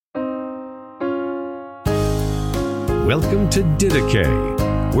Welcome to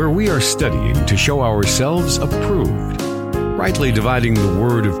Didache, where we are studying to show ourselves approved, rightly dividing the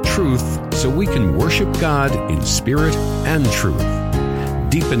word of truth so we can worship God in spirit and truth,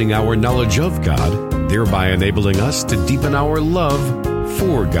 deepening our knowledge of God, thereby enabling us to deepen our love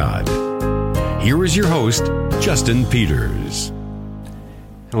for God. Here is your host, Justin Peters.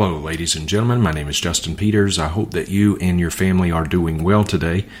 Hello, ladies and gentlemen. My name is Justin Peters. I hope that you and your family are doing well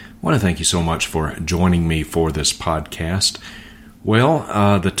today. I want to thank you so much for joining me for this podcast.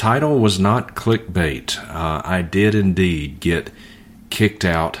 Well, the title was not clickbait. I did indeed get kicked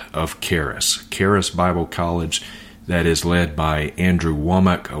out of Charis Bible College, that is led by Andrew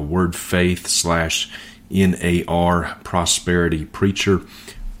Wommack, a Word Faith / NAR prosperity preacher.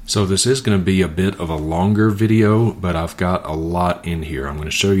 So this is going to be a bit of a longer video, but I've got a lot in here. I'm going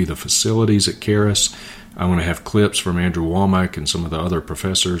to show you the facilities at Charis. I'm going to have clips from Andrew Wommack and some of the other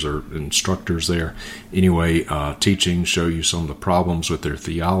professors or instructors there. Anyway, teaching, show you some of the problems with their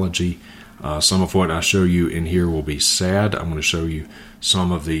theology. Some of what I show you in here will be sad. I'm going to show you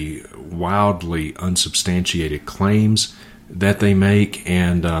some of the wildly unsubstantiated claims that they make,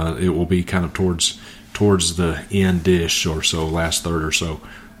 and it will be kind of towards the end-ish or so, last third or so,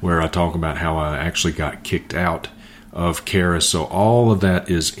 where I talk about how I actually got kicked out of Charis. So all of that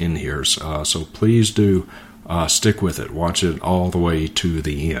is in here. So please do stick with it. Watch it all the way to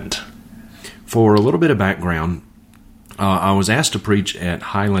the end. For a little bit of background, I was asked to preach at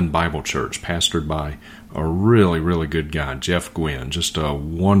Highland Bible Church, pastored by a really, really good guy, Jeff Gwynn, just a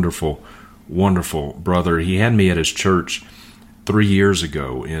wonderful, wonderful brother. He had me at his church 3 years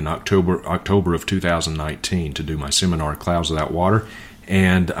ago in October of 2019 to do my seminar, Clouds Without Water.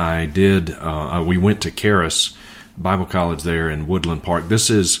 And I did, we went to Charis Bible College there in Woodland Park. This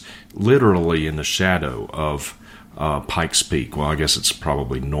is literally in the shadow of Pikes Peak. Well, I guess it's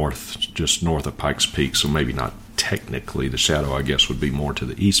probably just north of Pikes Peak, so maybe not technically. The shadow, I guess, would be more to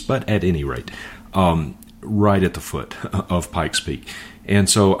the east, but at any rate, right at the foot of Pikes Peak. And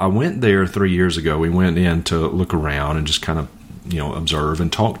so I went there 3 years ago. We went in to look around and just kind of, observe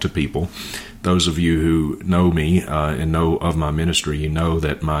and talk to people. Those of you who know me and know of my ministry, you know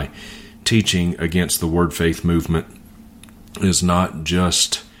that my teaching against the Word Faith movement is not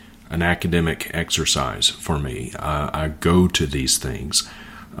just an academic exercise for me. I go to these things.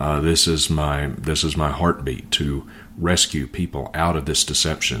 This is my heartbeat, to rescue people out of this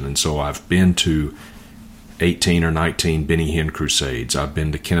deception. And so I've been to 18 or 19 Benny Hinn crusades. I've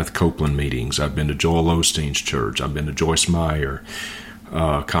been to Kenneth Copeland meetings. I've been to Joel Osteen's church. I've been to Joyce Meyer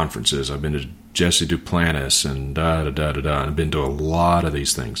conferences. I've been to Jesse Duplantis and I've been to a lot of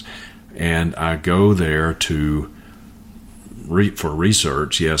these things. And I go there for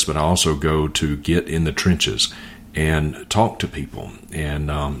research, yes, but I also go to get in the trenches and talk to people and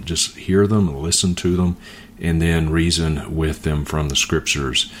just hear them, listen to them, and then reason with them from the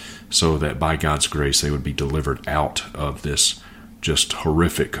Scriptures so that by God's grace they would be delivered out of this just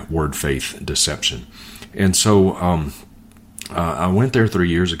horrific word faith deception. And so I went there 3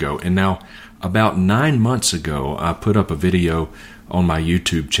 years ago, and now about 9 months ago I put up a video on my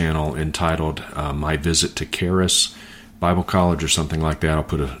YouTube channel entitled My Visit to Charis Bible College or something like that. I'll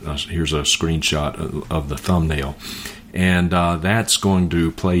put here's a screenshot of the thumbnail. And that's going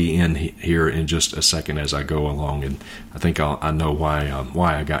to play in here in just a second as I go along, and I think I know why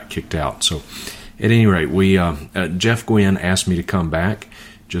I got kicked out. So, at any rate, Jeff Gwynn asked me to come back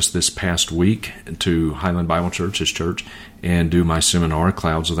just this past week to Highland Bible Church, his church, and do my seminar,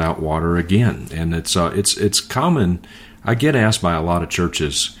 Clouds Without Water, again. And it's common. I get asked by a lot of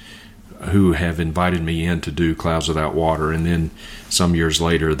churches who have invited me in to do Clouds Without Water, and then some years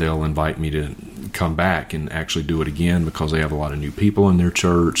later they'll invite me to come back and actually do it again because they have a lot of new people in their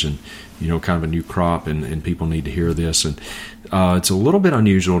church and kind of a new crop, and people need to hear this. And it's a little bit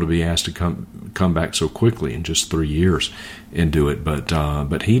unusual to be asked to come back so quickly in just 3 years and do it,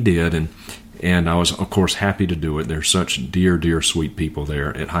 but he did, and I was of course happy to do it. They're such dear sweet people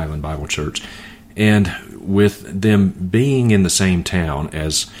there at Highland Bible Church, and with them being in the same town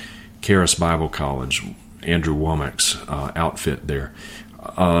as Charis Bible College, Andrew Wommack's outfit there,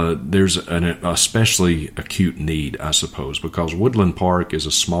 there's an especially acute need, I suppose, because Woodland Park is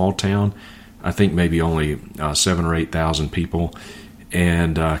a small town. I think maybe only 7,000 or 8,000 people,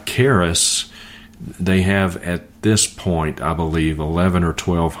 and Charis, they have at this point, I believe, 1,100 or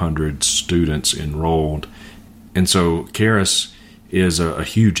 1,200 students enrolled, and so Charis is a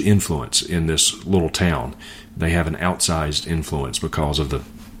huge influence in this little town. They have an outsized influence because of the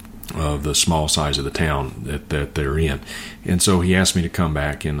small size of the town that they're in. And so he asked me to come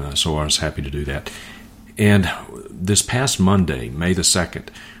back, and so I was happy to do that. And this past Monday, May the 2nd,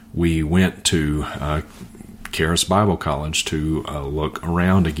 we went to Charis Bible College to look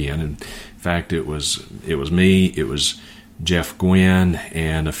around again. In fact, it was me, it was Jeff Gwynn,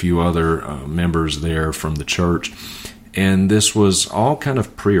 and a few other members there from the church. And this was all kind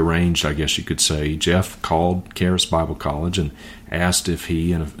of prearranged, I guess you could say. Jeff called Charis Bible College and asked if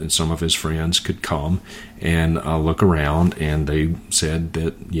he and some of his friends could come and look around, and they said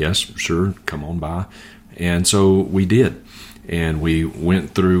that, yes, sure, come on by. And so we did. And we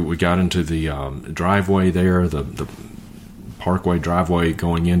went through, we got into the driveway there, the parkway driveway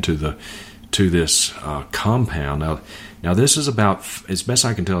going into this compound. Now this is about, as best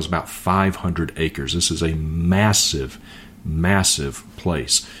I can tell, is about 500 acres. This is a massive, massive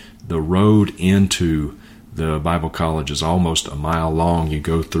place. The road into the Bible College is almost a mile long. You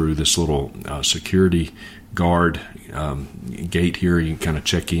go through this little security guard gate here. You can kind of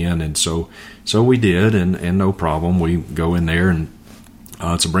check in, and so we did, and no problem. We go in there, and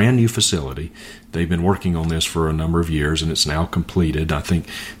it's a brand new facility. They've been working on this for a number of years, and it's now completed. I think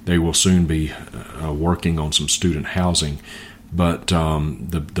they will soon be working on some student housing. But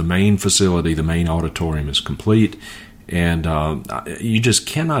the main facility, the main auditorium is complete, and you just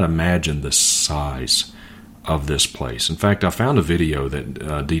cannot imagine the size of this place. In fact, I found a video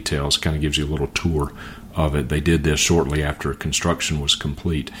that details, kind of gives you a little tour of it. They did this shortly after construction was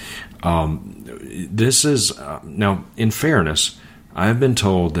complete. This is, now, in fairness, I've been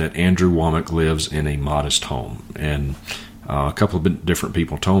told that Andrew Wommack lives in a modest home, and a couple of different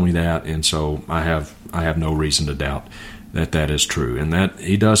people told me that, and so I have no reason to doubt that is true, and that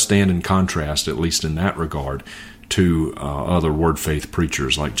he does stand in contrast, at least in that regard, to other Word Faith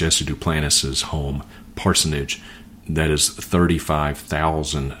preachers like Jesse Duplantis' home parsonage that is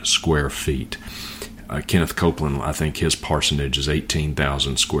 35,000 square feet. Kenneth Copeland, I think his parsonage is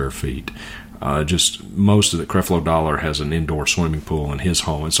 18,000 square feet. Just most of the Creflo Dollar has an indoor swimming pool in his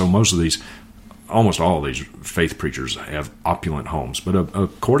home, and so almost all of these faith preachers have opulent homes. But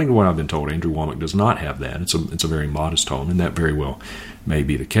according to what I've been told, Andrew Wommack does not have that. It's a very modest home, and that very well may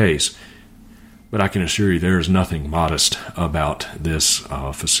be the case. But I can assure you there is nothing modest about this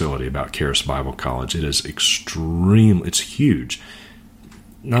facility, about Charis Bible College. It is it's huge.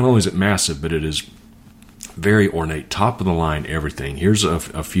 Not only is it massive, but it is very ornate, top of the line, everything. Here's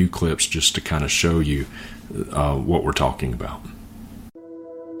a few clips just to kind of show you what we're talking about.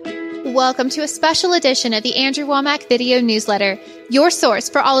 Welcome to a special edition of the Andrew Wommack Video Newsletter, your source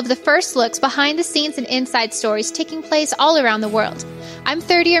for all of the first looks behind the scenes and inside stories taking place all around the world. I'm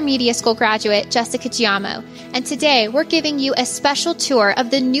third-year media school graduate Jessica Giamo, and today we're giving you a special tour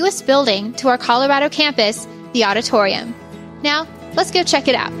of the newest building to our Colorado campus, the Auditorium. Now, let's go check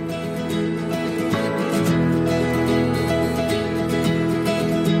it out.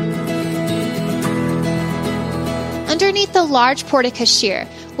 Underneath the large porte-cochere,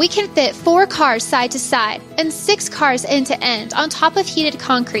 we can fit 4 cars side to side and 6 cars end to end on top of heated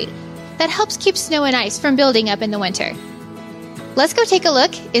concrete that helps keep snow and ice from building up in the winter. Let's go take a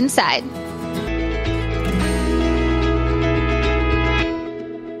look inside.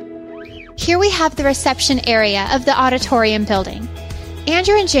 Here we have the reception area of the auditorium building.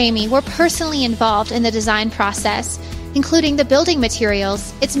 Andrew and Jamie were personally involved in the design process, including the building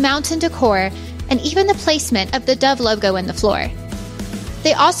materials, its mountain decor, and even the placement of the Dove logo in the floor.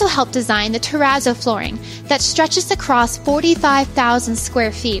 They also helped design the terrazzo flooring that stretches across 45,000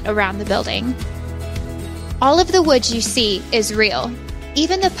 square feet around the building. All of the wood you see is real.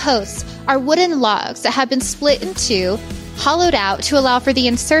 Even the posts are wooden logs that have been split in two, hollowed out to allow for the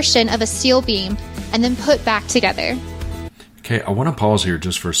insertion of a steel beam, and then put back together. Okay, I want to pause here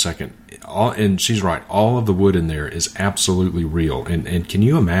just for a second. And she's right, all of the wood in there is absolutely real. And can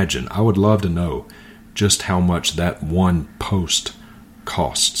you imagine, I would love to know just how much that one post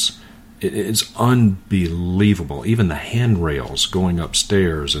costs. It's unbelievable. Even the handrails going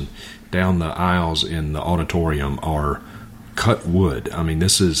upstairs and down the aisles in the auditorium are cut wood. I mean,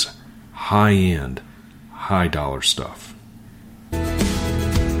 this is high-end, high-dollar stuff.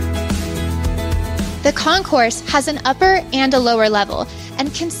 The concourse has an upper and a lower level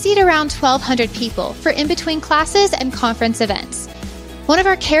and can seat around 1,200 people for in-between classes and conference events. One of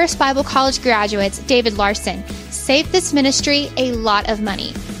our Charis Bible College graduates, David Larson, saved this ministry a lot of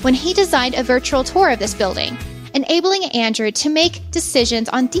money when he designed a virtual tour of this building, enabling Andrew to make decisions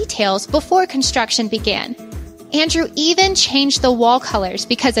on details before construction began. Andrew even changed the wall colors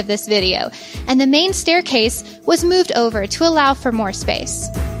because of this video, and the main staircase was moved over to allow for more space.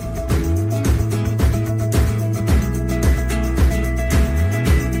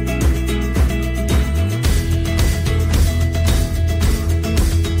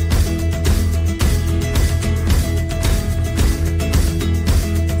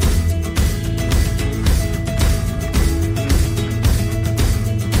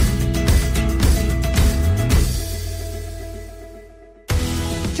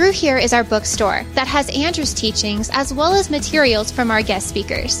 here is our bookstore that has Andrew's teachings as well as materials from our guest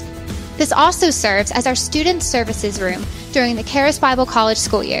speakers. This also serves as our student services room during the Charis Bible College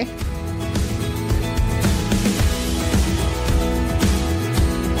school year.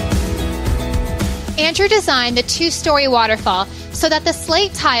 Andrew designed the 2-story waterfall so that the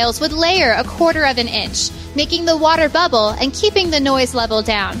slate tiles would layer 1/4 of an inch, making the water bubble and keeping the noise level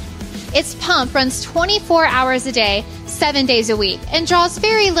down. Its pump runs 24 hours a day, 7 days a week, and draws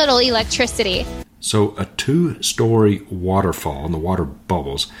very little electricity. So a 2-story waterfall, and the water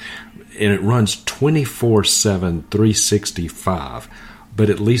bubbles, and it runs 24/7, 365, but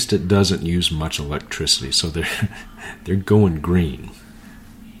at least it doesn't use much electricity, so they're going green.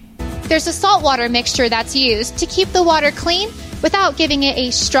 There's a saltwater mixture that's used to keep the water clean without giving it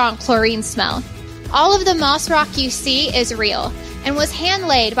a strong chlorine smell. All of the moss rock you see is real and was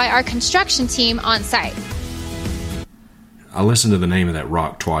hand-laid by our construction team on site. I listened to the name of that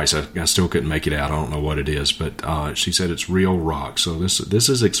rock twice. I still couldn't make it out. I don't know what it is, but she said it's real rock. So this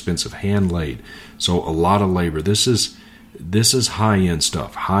is expensive, hand-laid. So a lot of labor. This is high-end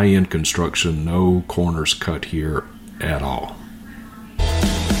stuff, high-end construction, no corners cut here at all.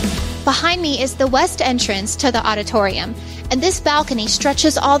 Behind me is the west entrance to the auditorium, and this balcony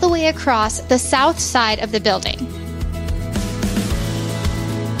stretches all the way across the south side of the building.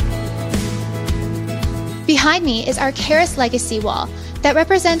 Behind me is our Charis Legacy Wall that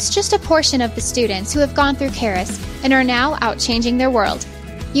represents just a portion of the students who have gone through Charis and are now out changing their world.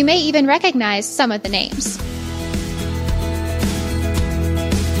 You may even recognize some of the names.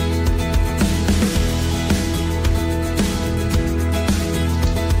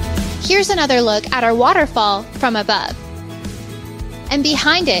 Here's another look at our waterfall from above. And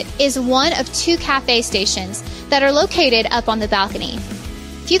behind it is one of 2 cafe stations that are located up on the balcony.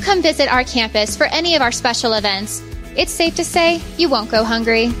 If you come visit our campus for any of our special events, it's safe to say you won't go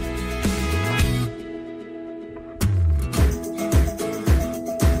hungry.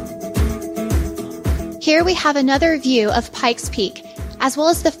 Here we have another view of Pikes Peak, as well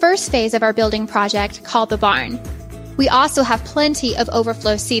as the first phase of our building project called the barn. We also have plenty of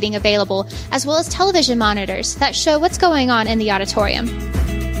overflow seating available, as well as television monitors that show what's going on in the auditorium.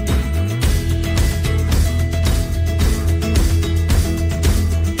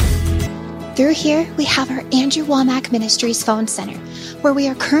 Through here, we have our Andrew Wommack Ministries phone center, where we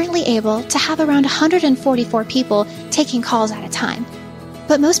are currently able to have around 144 people taking calls at a time.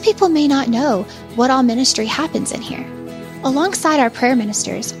 But most people may not know what all ministry happens in here. Alongside our prayer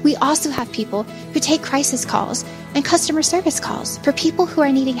ministers, we also have people who take crisis calls and customer service calls for people who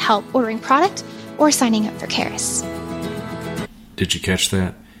are needing help ordering product or signing up for Charis. Did you catch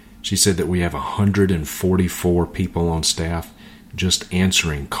that? She said that we have 144 people on staff just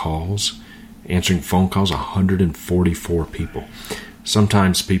answering calls, answering phone calls, 144 people.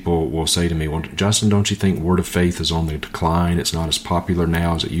 Sometimes people will say to me, well, Justin, don't you think Word of Faith is on the decline? It's not as popular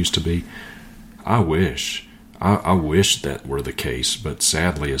now as it used to be. I wish that were the case, but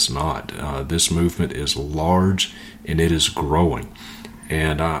sadly it's not. This movement is large and it is growing.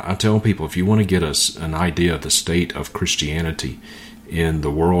 And I tell people, if you want to get an idea of the state of Christianity in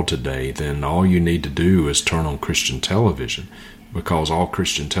the world today, then all you need to do is turn on Christian television, because all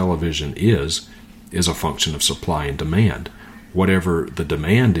Christian television is a function of supply and demand. Whatever the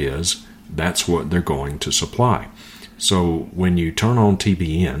demand is, that's what they're going to supply. So when you turn on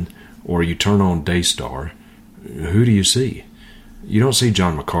TBN or you turn on Daystar, who do you see? You don't see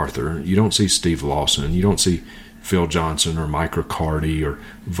John MacArthur. You don't see Steve Lawson. You don't see Phil Johnson or Mike Riccardi or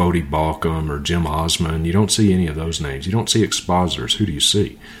Vodi Balcom or Jim Osman. You don't see any of those names. You don't see expositors. Who do you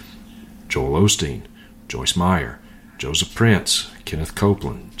see? Joel Osteen, Joyce Meyer, Joseph Prince, Kenneth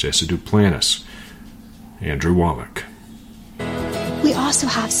Copeland, Jesse Duplantis, Andrew Wommack. We also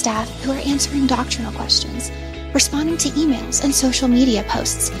have staff who are answering doctrinal questions, responding to emails and social media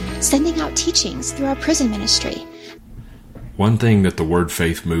posts, sending out teachings through our prison ministry. One thing that the Word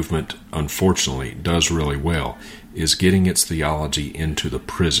Faith movement, unfortunately, does really well is getting its theology into the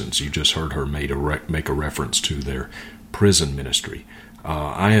prisons. You just heard her make a reference to their prison ministry.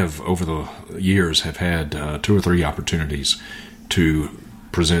 I have, over the years, have had 2 or 3 opportunities to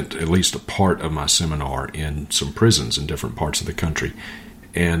present at least a part of my seminar in some prisons in different parts of the country.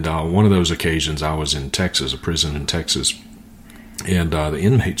 And one of those occasions, I was in Texas, a prison in Texas, and the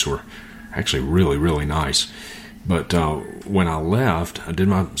inmates were actually really, really nice. But when I left, I did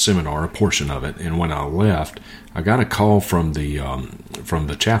my seminar, a portion of it, and when I left, I got a call from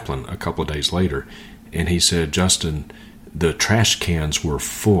the chaplain a couple of days later, and he said, Justin, the trash cans were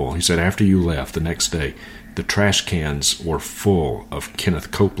full. He said after you left the next day, the trash cans were full of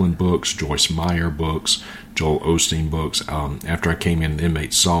Kenneth Copeland books, Joyce Meyer books, Joel Osteen books. After I came in, the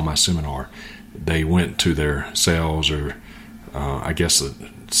inmates saw my seminar. They went to their cells, or I guess the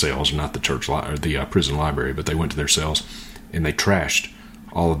cells, not the church or the prison library, but they went to their cells and they trashed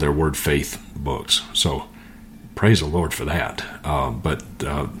all of their Word Faith books. So praise the Lord for that. But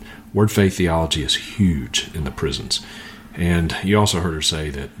Word Faith theology is huge in the prisons. And you also heard her say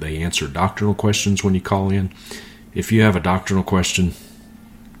that they answer doctrinal questions when you call in. If you have a doctrinal question,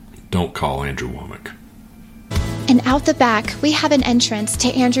 don't call Andrew Wommack. And out the back, we have an entrance to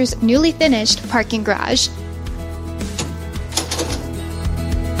Andrew's newly finished parking garage.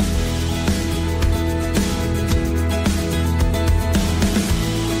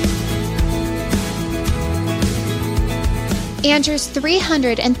 Andrew's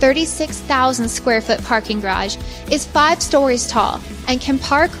 336,000 square foot parking garage is 5 stories tall and can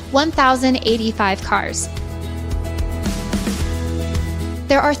park 1,085 cars.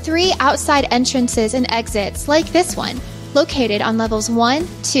 There are 3 outside entrances and exits like this one, located on levels 1,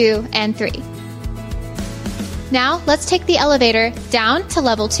 2, and 3. Now, let's take the elevator down to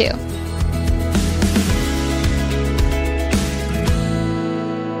level 2.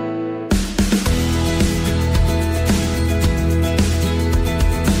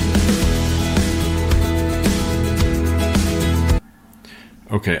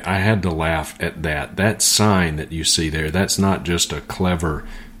 Okay, I had to laugh at that. That sign that you see there, that's not just a clever,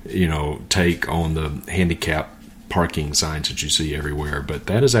 take on the handicap parking signs that you see everywhere, but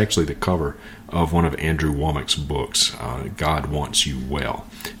that is actually the cover of one of Andrew Wommack's books, God Wants You Well.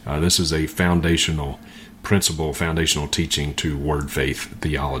 This is a foundational teaching to Word Faith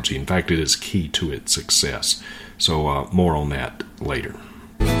theology. In fact, it is key to its success. So more on that later.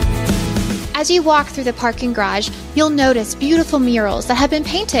 As you walk through the parking garage, you'll notice beautiful murals that have been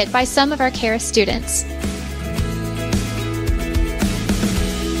painted by some of our Charis students.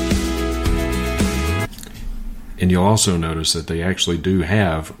 And you'll also notice that they actually do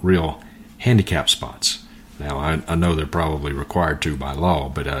have real handicap spots. Now, I know they're probably required to by law,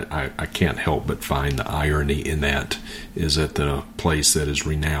 but I can't help but find the irony in that is that the place that is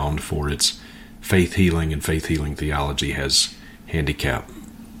renowned for its faith healing and faith healing theology has handicap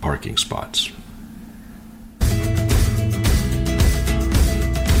parking spots.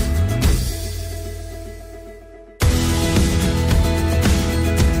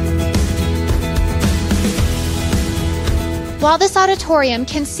 While this auditorium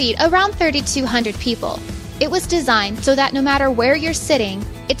can seat around 3,200 people, it was designed so that no matter where you're sitting,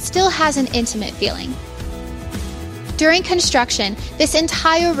 it still has an intimate feeling. During construction, this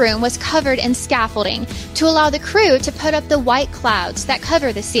entire room was covered in scaffolding to allow the crew to put up the white clouds that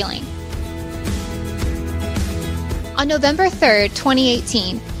cover the ceiling. On November 3rd,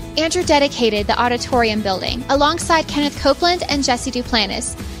 2018, Andrew dedicated the auditorium building alongside Kenneth Copeland and Jesse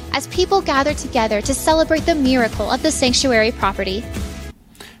Duplantis as people gathered together to celebrate the miracle of the sanctuary property.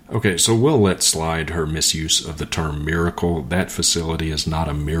 Okay, so we'll let slide her misuse of the term miracle. That facility is not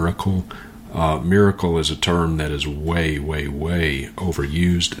a miracle. Miracle is a term that is way, way, way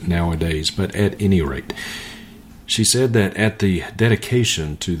overused nowadays, but at any rate, she said that at the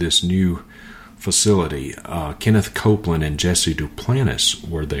dedication to this new facility, Kenneth Copeland and Jesse Duplantis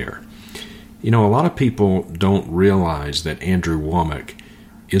were there. A lot of people don't realize that Andrew Wommack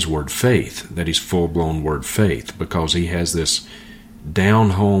is Word Faith, that he's full-blown Word Faith, because he has this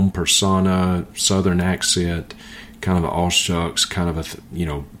down-home persona, southern accent, kind of an all shucks kind of a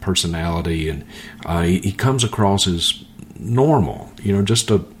personality, and he comes across as normal, just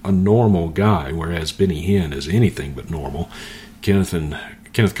a normal guy, whereas Benny Hinn is anything but normal. Kenneth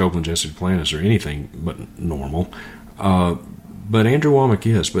Copeland, Jesse Duplantis are anything but normal, but Andrew Wommack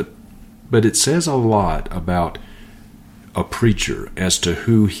is. But it says a lot about a preacher as to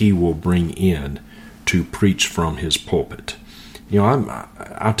who he will bring in to preach from his pulpit.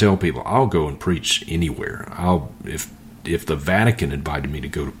 I tell people I'll go and preach anywhere. If the Vatican invited me to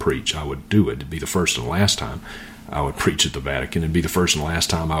go to preach, I would do it. It'd be the first and last time I would preach at the Vatican. It'd be the first and last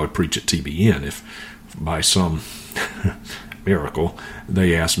time I would preach at TBN if by some miracle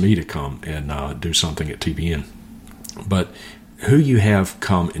they asked me to come and do something at TBN. But who you have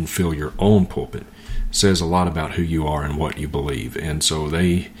come and fill your own pulpit says a lot about who you are and what you believe. And so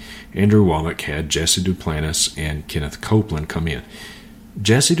Andrew Wommack had Jesse Duplantis and Kenneth Copeland come in.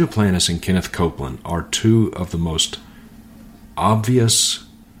 Jesse Duplantis and Kenneth Copeland are two of the most obvious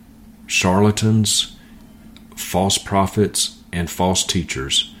charlatans, false prophets, and false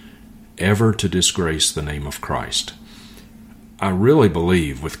teachers ever to disgrace the name of Christ. I really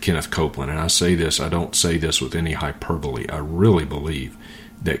believe with Kenneth Copeland, and I say this, I don't say this with any hyperbole, I really believe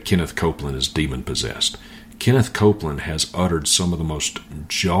that Kenneth Copeland is demon-possessed. Kenneth Copeland has uttered some of the most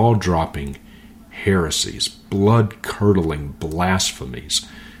jaw-dropping heresies, blood-curdling blasphemies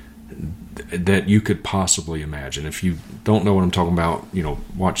that you could possibly imagine. If you don't know what I'm talking about,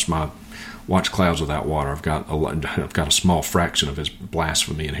 watch Clouds Without Water. I've got a small fraction of his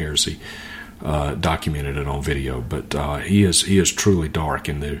blasphemy and heresy documented it on video, but he is truly dark.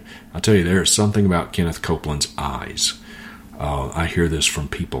 And I tell you, there is something about Kenneth Copeland's eyes. I hear this from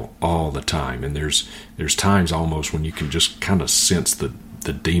people all the time, and there's times almost when you can just kind of sense the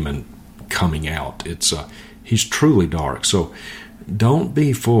demon coming out. He's truly dark. So don't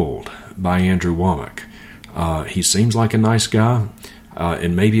be fooled by Andrew Wommack. He seems like a nice guy,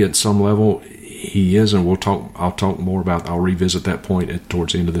 and maybe at some level he is, and I'll revisit that point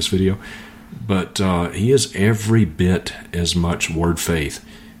towards the end of this video. But he is every bit as much Word Faith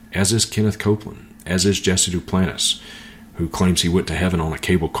as is Kenneth Copeland, as is Jesse Duplantis, who claims he went to heaven on a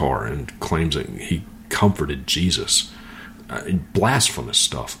cable car and claims that he comforted Jesus. Blasphemous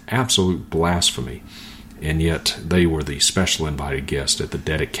stuff, absolute blasphemy. And yet they were the special invited guest at the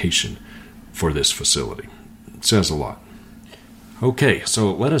dedication for this facility. It says a lot. Okay,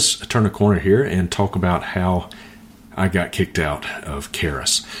 so let us turn a corner here and talk about how I got kicked out of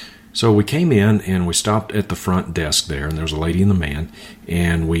Charis. So we came in and we stopped at the front desk there, and there was a lady and the man,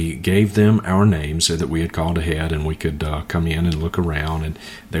 and we gave them our names, said that we had called ahead and we could come in and look around, and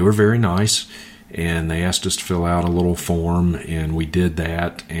they were very nice, and they asked us to fill out a little form, and we did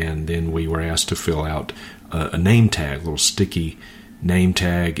that, and then we were asked to fill out a name tag, a little sticky name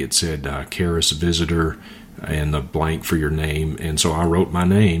tag. It said Charis Visitor and the blank for your name, and so I wrote my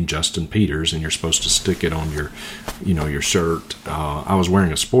name, Justin Peters, and you're supposed to stick it on your shirt. I was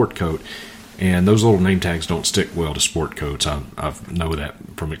wearing a sport coat, and those little name tags don't stick well to sport coats. I know that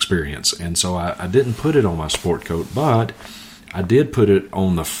from experience, and so I didn't put it on my sport coat, but I did put it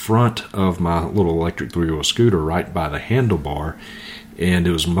on the front of my little electric three-wheel scooter right by the handlebar, and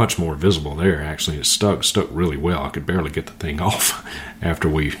it was much more visible there. Actually, it stuck really well. I could barely get the thing off after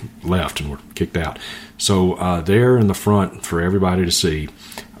we left and were kicked out. So there in the front for everybody to see,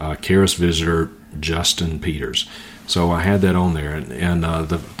 Charis Visitor Justin Peters. So I had that on there, and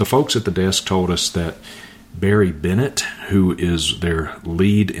the folks at the desk told us that Barry Bennett, who is their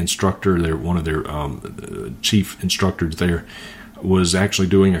lead instructor, they're one of their chief instructors there, was actually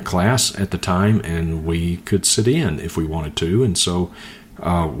doing a class at the time, and we could sit in if we wanted to, and so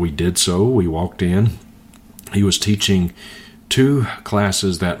we did so. We walked in. He was teaching 2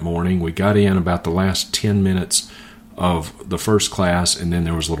 classes that morning. We got in about the last 10 minutes of the first class, and then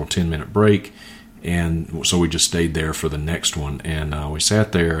there was a little 10-minute break, and so we just stayed there for the next one, and we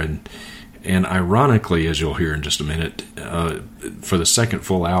sat there, and ironically, as you'll hear in just a minute, for the second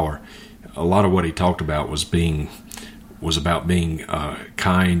full hour, a lot of what he talked about was about being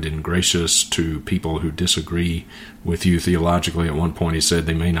kind and gracious to people who disagree with you theologically. At one point he said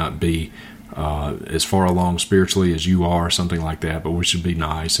they may not be as far along spiritually as you are, something like that, but we should be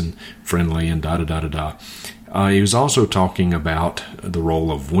nice and friendly and da-da-da-da-da. He was also talking about the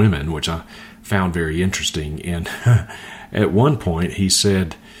role of women, which I found very interesting. And at one point he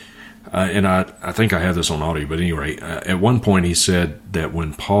said, and I think I have this on audio, but anyway, at one point he said that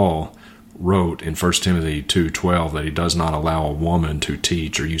when Paul wrote in 1 Timothy 2:12 that he does not allow a woman to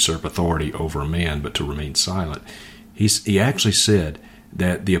teach or usurp authority over a man, but to remain silent, he actually said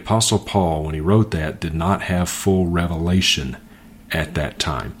that the Apostle Paul, when he wrote that, did not have full revelation at that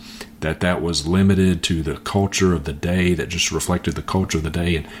time, that was limited to the culture of the day, that just reflected the culture of the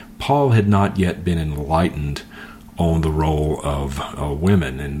day, and Paul had not yet been enlightened on the role of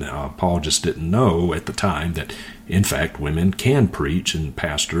women, and Paul just didn't know at the time that, in fact, women can preach and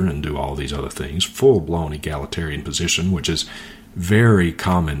pastor and do all these other things, full-blown egalitarian position, which is very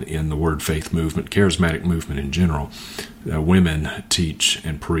common in the Word Faith movement, charismatic movement in general. Women teach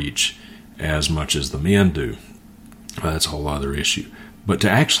and preach as much as the men do. That's a whole other issue. But to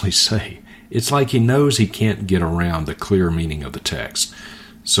actually say, it's like he knows he can't get around the clear meaning of the text.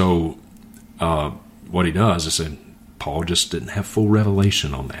 So what he does is that Paul just didn't have full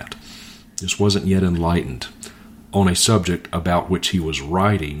revelation on that. Just wasn't yet enlightened on a subject about which he was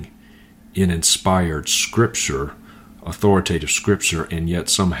writing in inspired scripture, authoritative scripture, and yet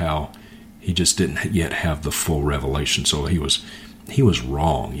somehow he just didn't yet have the full revelation. So he was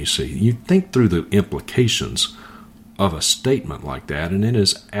wrong, you see. You think through the implications of a statement like that, and it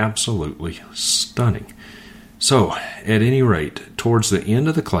is absolutely stunning. So, at any rate, towards the end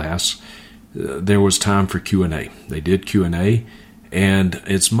of the class, there was time for Q&A. They did Q&A, And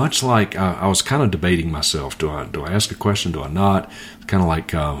it's much like I was kind of debating myself. Do I ask a question? Do I not? It's kind of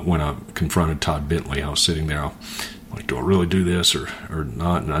like when I confronted Todd Bentley. I was sitting there, like, do I really do this or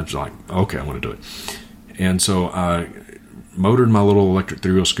not? And I was like, okay, I'm going to do it. And so I motored my little electric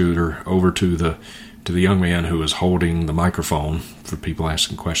three-wheel scooter over to the young man who was holding the microphone for people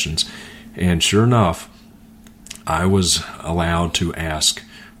asking questions. And sure enough, I was allowed to ask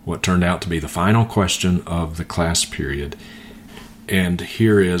what turned out to be the final question of the class period. And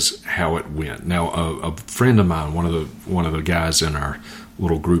here is how it went. Now, a friend of mine, one of the guys in our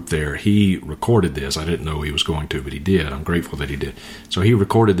little group there, he recorded this. I didn't know he was going to, but he did. I'm grateful that he did. So he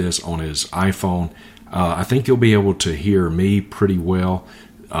recorded this on his iPhone. I think you'll be able to hear me pretty well.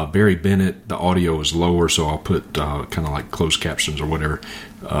 Barry Bennett, the audio is lower, so I'll put kind of like closed captions or whatever,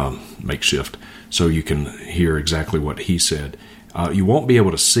 makeshift, so you can hear exactly what he said. You won't be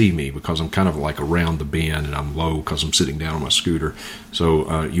able to see me because I'm kind of like around the bend and I'm low because I'm sitting down on my scooter.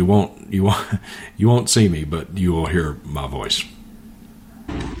 So you won't see me, but you will hear my voice.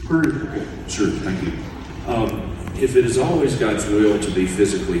 Sure, thank you. If it is always God's will to be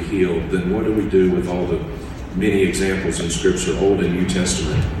physically healed, then what do we do with all the many examples in Scripture, Old and New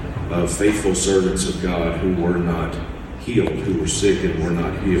Testament, of faithful servants of God who were not healed, who were sick and were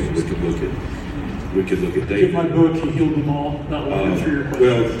not healed? We could look at David. In my book, he healed them all, not looking through your question.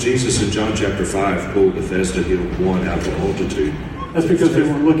 Well, Jesus in John chapter 5, pool of Bethesda, healed one out of a multitude. That's because they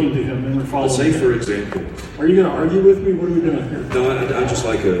weren't looking to him, they were following Let's say, him. for example... Are you going to argue with me? What are we doing here? No, I just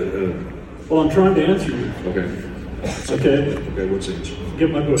like Well, I'm trying to answer you. Okay. Okay, what's the answer?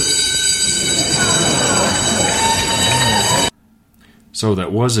 Get my book. So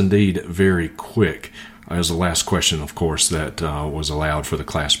that was indeed very quick. As the last question, of course, that was allowed for the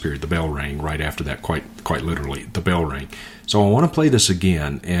class period. The bell rang right after that, quite literally, the bell rang. So I want to play this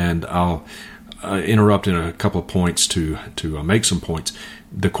again, and I'll interrupt in a couple of points to make some points.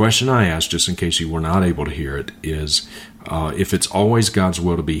 The question I asked, just in case you were not able to hear it, is if it's always God's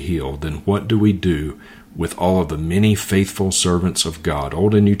will to be healed, then what do we do with all of the many faithful servants of God,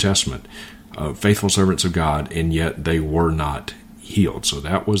 Old and New Testament, faithful servants of God, and yet they were not healed? So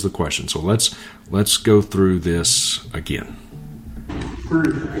that was the question. So let's go through this again.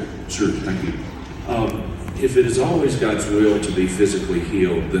 Sure, thank you. If it is always God's will to be physically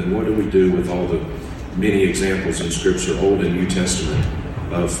healed, then what do we do with all the many examples in Scripture, Old and New Testament,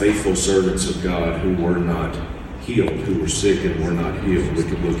 of faithful servants of God who were not healed, who were sick and were not healed? We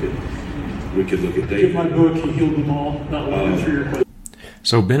could look at David. In my book, he healed them all, not looking through your question.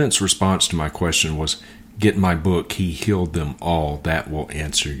 So Bennett's response to my question was, get my book, He Healed Them All, that will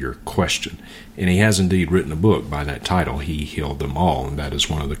answer your question. And he has indeed written a book by that title, He Healed Them All, and that is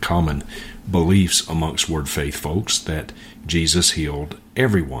one of the common beliefs amongst Word Faith folks, that Jesus healed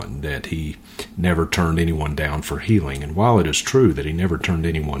everyone, that He never turned anyone down for healing. And while it is true that He never turned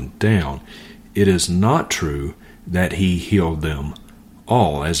anyone down, it is not true that He healed them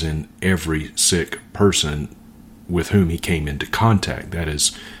all, as in every sick person with whom He came into contact. That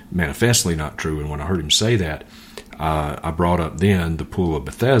is manifestly not true. And when I heard him say that, I brought up then the pool of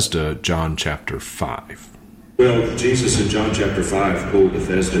Bethesda, John chapter 5. Well, Jesus in John chapter 5, pool of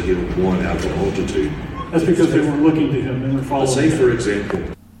Bethesda, healed one out of a multitude. That's because they weren't looking to him, they were following Let's say, him. for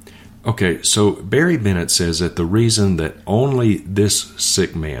example... Okay, so Barry Bennett says that the reason that only this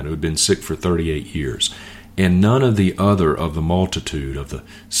sick man, who had been sick for 38 years, and none of the other of the multitude of the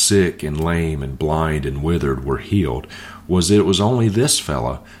sick and lame and blind and withered were healed, was that it was only this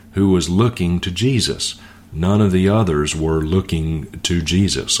fella who was looking to Jesus. None of the others were looking to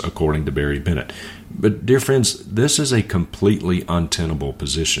Jesus, according to Barry Bennett. But, dear friends, this is a completely untenable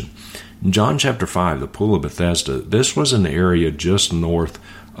position. In John chapter 5, the pool of Bethesda, this was an area just north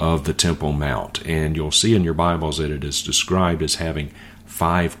of the Temple Mount, and you'll see in your Bibles that it is described as having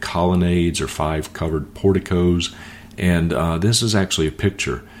 5 colonnades or 5 covered porticos, and this is actually a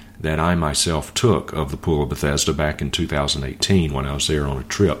picture that I myself took of the pool of Bethesda back in 2018 when I was there on a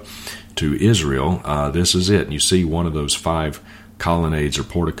trip to Israel. This is it. And you see one of those 5 colonnades or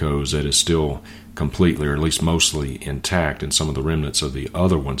porticos that is still completely, or at least mostly, intact, and some of the remnants of the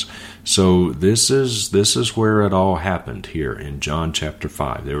other ones. So this is where it all happened here in John chapter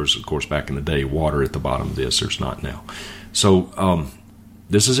 5. There was, of course, back in the day, water at the bottom of this. There's not now. So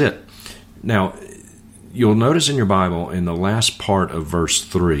this is it. Now, you'll notice in your Bible, in the last part of verse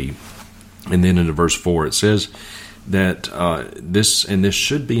 3, and then into verse 4, it says that this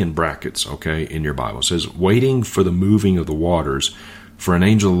should be in brackets, okay, in your Bible. It says, waiting for the moving of the waters, for an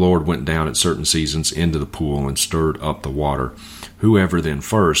angel of the Lord went down at certain seasons into the pool and stirred up the water. Whoever then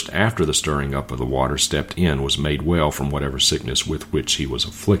first, after the stirring up of the water, stepped in was made well from whatever sickness with which he was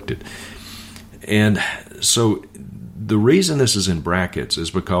afflicted. And so the reason this is in brackets is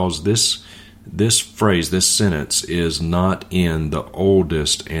because this phrase, this sentence, is not in the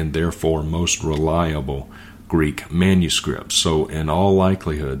oldest and therefore most reliable Greek manuscripts. So in all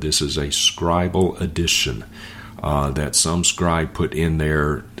likelihood, this is a scribal addition that some scribe put in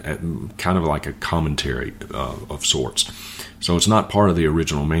there, kind of like a commentary of sorts. So it's not part of the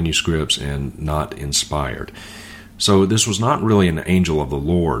original manuscripts and not inspired. So this was not really an angel of the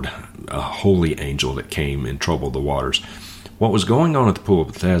Lord, a holy angel that came and troubled the waters. What was going on at the Pool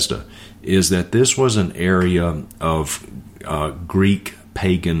of Bethesda is that this was an area of Greek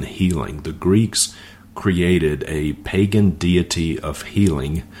pagan healing. The Greeks created a pagan deity of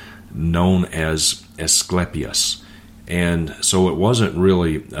healing known as Asclepius. And so it wasn't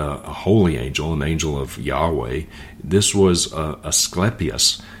really a holy angel, an angel of Yahweh. This was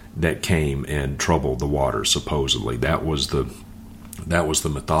Asclepius that came and troubled the waters, supposedly. That was the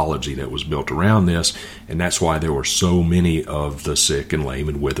mythology that was built around this, and that's why there were so many of the sick and lame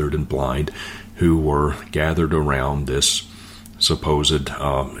and withered and blind who were gathered around this supposed,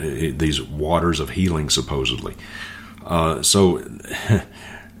 these waters of healing, supposedly. So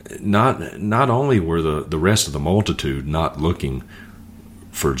not only were the rest of the multitude not looking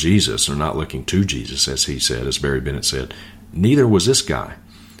for Jesus, or not looking to Jesus, as he said, as Barry Bennett said, neither was this guy.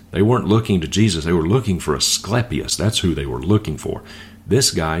 They weren't looking to Jesus. They were looking for Asclepius. That's who they were looking for.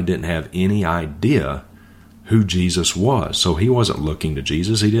 This guy didn't have any idea who Jesus was. So he wasn't looking to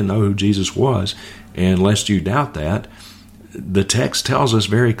Jesus. He didn't know who Jesus was. And lest you doubt that, the text tells us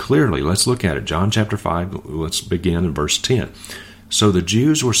very clearly. Let's look at it. John chapter 5, let's begin in verse 10. So the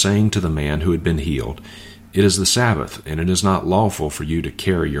Jews were saying to the man who had been healed, "It is the Sabbath, and it is not lawful for you to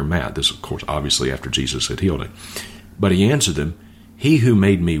carry your mat." This, of course, obviously after Jesus had healed him. But he answered them, "He who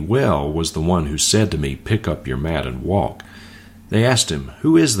made me well was the one who said to me, 'Pick up your mat and walk.'" They asked him,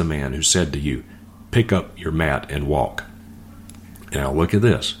 "Who is the man who said to you, 'Pick up your mat and walk'?" Now look at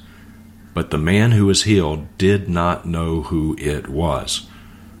this. But the man who was healed did not know who it was,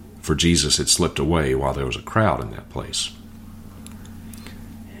 for Jesus had slipped away while there was a crowd in that place.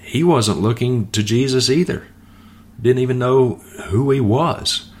 He wasn't looking to Jesus either. Didn't even know who he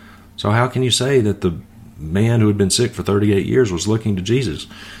was. So how can you say that the man who had been sick for 38 years was looking to Jesus?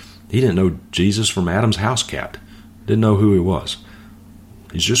 He didn't know Jesus from Adam's house cat. Didn't know who he was.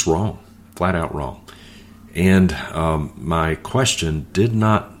 He's just wrong. Flat out wrong. And my question did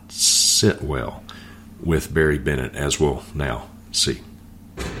not sit well with Barry Bennett, as we'll now see.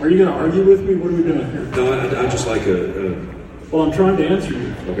 Are you going to argue with me? What are we doing here? No, I just like a... Well, I'm trying to answer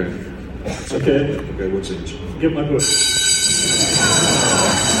you. Okay. Okay? Okay, what's the answer? Get my book.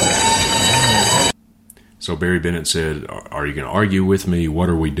 So Barry Bennett said, "Are you going to argue with me? What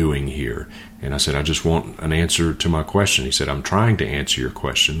are we doing here?" And I said, "I just want an answer to my question." He said, "I'm trying to answer your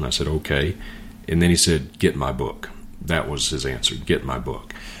question." I said, "Okay." And then he said, "Get my book." That was his answer, "Get my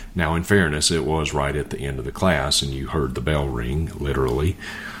book." Now, in fairness, it was right at the end of the class, and you heard the bell ring, literally.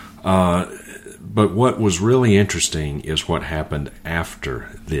 But what was really interesting is what happened after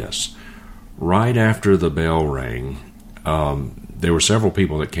this. Right after the bell rang, there were several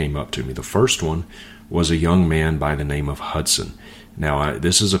people that came up to me. The first one was a young man by the name of Hudson. Now,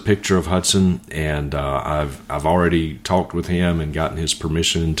 this is a picture of Hudson, and I've already talked with him and gotten his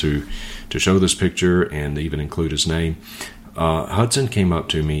permission to show this picture and even include his name. Hudson came up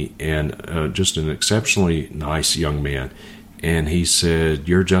to me, and just an exceptionally nice young man, and he said,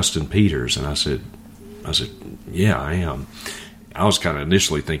 "You're Justin Peters." And I said, "Yeah, I am." I was kind of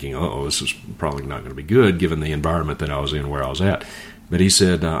initially thinking, this is probably not going to be good given the environment that I was in, where I was at. But he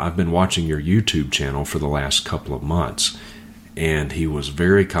said, "I've been watching your YouTube channel for the last couple of months." And he was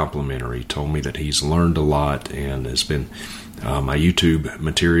very complimentary, told me that he's learned a lot, and has been, my YouTube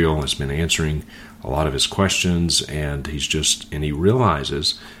material has been answering a lot of his questions, and he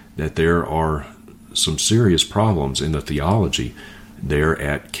realizes that there are some serious problems in the theology there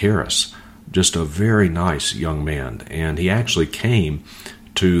at Charis. Just a very nice young man. And he actually came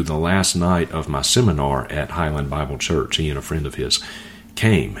to the last night of my seminar at Highland Bible Church. He and a friend of his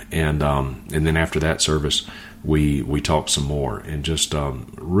came, and then after that service, we talked some more, and just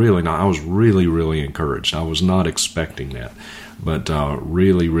really, I was really, really encouraged. I was not expecting that, but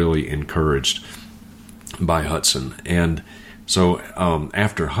really, really encouraged by Hudson. And so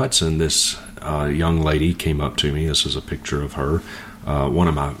after Hudson, this young lady came up to me. This is a picture of her. One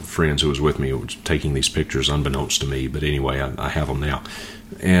of my friends who was with me was taking these pictures unbeknownst to me, but anyway, I have them now.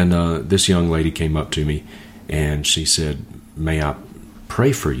 And this young lady came up to me, and she said, "May I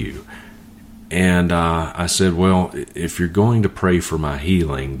pray for you?" And I said, "Well, if you're going to pray for my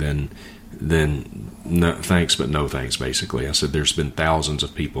healing, then no thanks, but no thanks, basically. I said, there's been thousands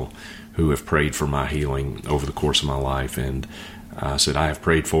of people who have prayed for my healing over the course of my life, and I said, I have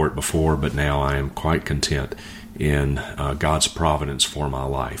prayed for it before, but now I am quite content in God's providence for my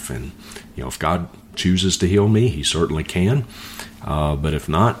life. And, if God chooses to heal me, He certainly can. But if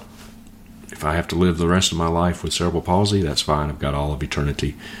not, if I have to live the rest of my life with cerebral palsy, that's fine. I've got all of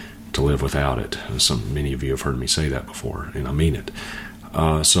eternity to live without it. Many of you have heard me say that before, and I mean it.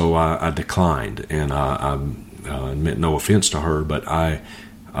 So I declined, and I meant no offense to her, but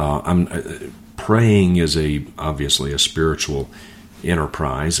praying is obviously a spiritual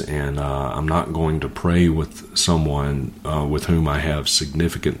enterprise, and I'm not going to pray with someone with whom I have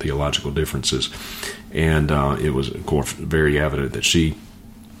significant theological differences. And it was, of course, very evident that she,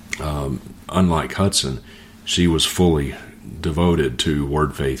 unlike Hudson, she was fully devoted to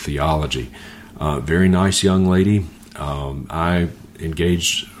Word Faith theology. Very nice young lady. I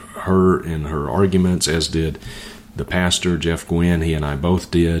engaged her in her arguments, as did the pastor, Jeff Gwynn. He and I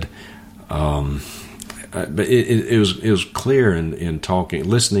both did. But it was clear in talking,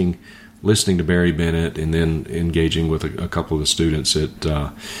 listening to Barry Bennett, and then engaging with a couple of the students that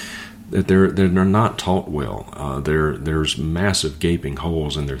they're not taught well. There's massive gaping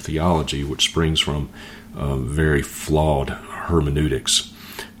holes in their theology, which springs from very flawed hermeneutics.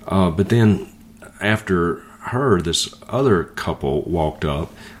 But then after her, this other couple walked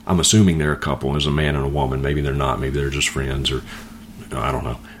up. I'm assuming they're a couple, as a man and a woman. Maybe they're not. Maybe they're just friends, or I don't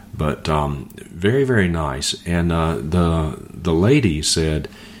know. But very, very nice. And the lady said,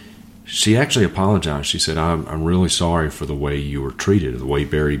 she actually apologized. She said, I'm really sorry for the way you were treated, the way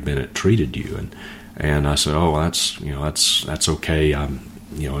Barry Bennett treated you. And I said, oh, that's okay. I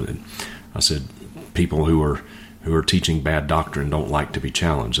said, people who are teaching bad doctrine don't like to be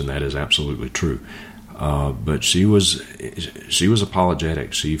challenged, and that is absolutely true. But she was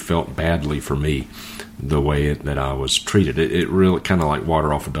apologetic. She felt badly for me, the way that I was treated. It really kind of like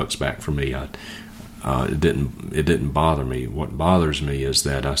water off a duck's back for me. It didn't bother me. What bothers me is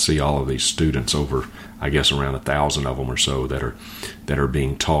that I see all of these students, over, I guess, around 1,000 of them or so, that are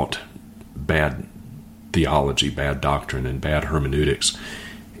being taught bad theology, bad doctrine, and bad hermeneutics.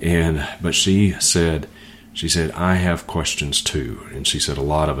 But she said, I have questions too, and she said a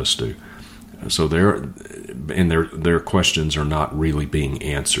lot of us do. So their questions are not really being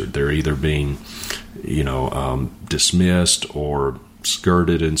answered. They're either being, dismissed or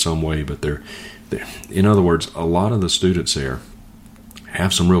skirted in some way. But they're, in other words, a lot of the students there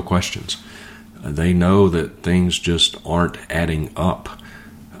have some real questions. They know that things just aren't adding up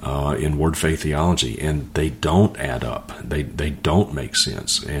in Word Faith theology, and they don't add up. They don't make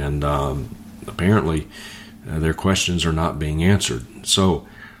sense, and apparently their questions are not being answered. So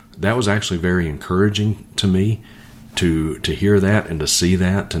that was actually very encouraging to me to hear that and to see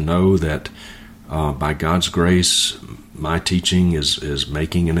that, to know that by God's grace, my teaching is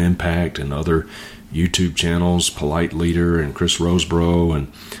making an impact, and other YouTube channels, Polite Leader and Chris Roseborough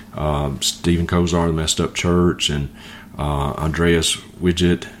and Stephen Kozar, The Messed Up Church, and Andreas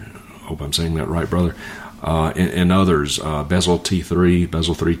Widget, hope I'm saying that right, brother, and others, Bezel T3,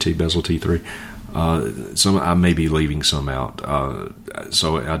 Bezel 3T, Bezel T3. Some I may be leaving some out,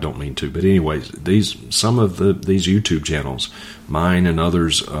 so I don't mean to. But anyways, some of these YouTube channels, mine and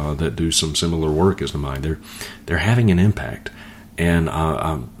others that do some similar work as mine, they're having an impact, and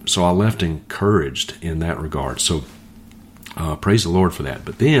so I left encouraged in that regard. So praise the Lord for that.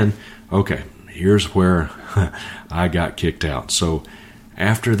 But then, okay, here's where I got kicked out. So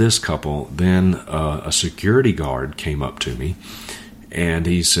after this couple, then a security guard came up to me. And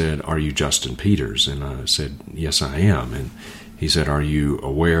he said, "Are you Justin Peters?" And I said, "Yes, I am." And he said, "Are you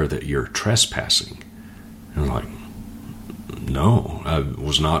aware that you're trespassing?" And I'm like, "No, I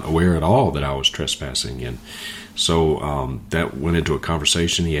was not aware at all that I was trespassing." And so that went into a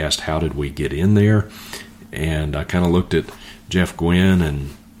conversation. He asked, how did we get in there? And I kind of looked at Jeff Gwynn,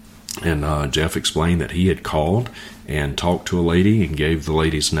 and Jeff explained that he had called and talked to a lady and gave the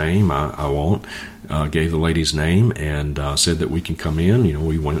lady's name. I won't. Gave the lady's name and said that we can come in.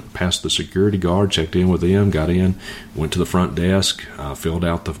 We went past the security guard, checked in with them, got in, went to the front desk, filled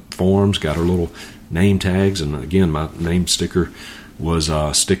out the forms, got our little name tags, and again, my name sticker was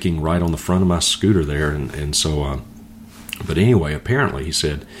sticking right on the front of my scooter there, and so. But anyway, apparently he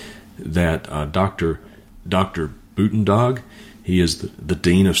said that Dr. Buitendog, he is the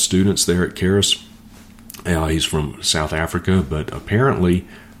dean of students there at Charis. He's from South Africa, but apparently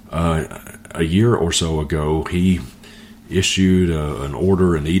a year or so ago, he issued an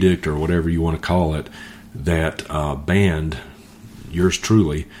order, an edict, or whatever you want to call it, that banned yours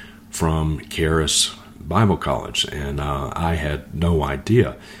truly from Charis Bible College. And I had no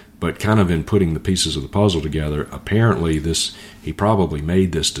idea But kind of in putting the pieces of the puzzle together, apparently he probably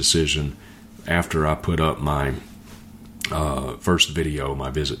made this decision after I put up my first video,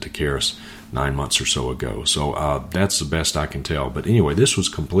 my visit to Charis 9 months or so ago. So that's the best I can tell. But anyway, this was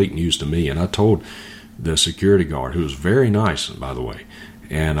complete news to me, and I told the security guard, who was very nice, by the way,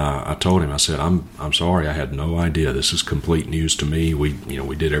 and I told him, I said, I'm sorry, I had no idea. This is complete news to me. We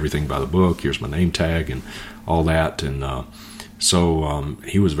did everything by the book. Here's my name tag and all that, and so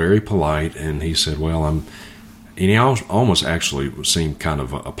he was very polite, and he said, well, and he almost actually seemed kind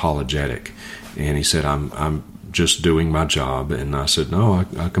of apologetic, and he said, I'm just doing my job. And I said, no,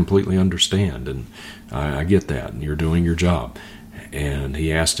 I completely understand, and I get that, and you're doing your job. And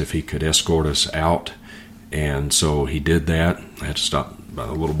he asked if he could escort us out, and so he did that. I had to stop by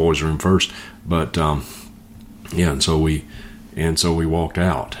the little boys' room first, but and so we walked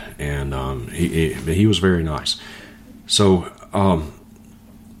out, and he was very nice. So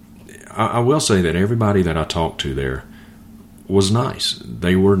I will say that everybody that I talked to there was nice.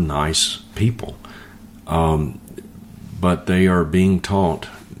 They were nice people. But they are being taught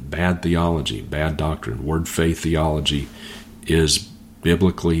bad theology, bad doctrine. Word faith theology is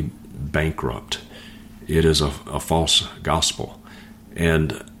biblically bankrupt. It is a false gospel.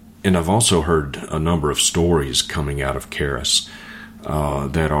 And I've also heard a number of stories coming out of Charis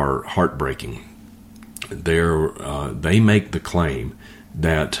that are heartbreaking. They make the claim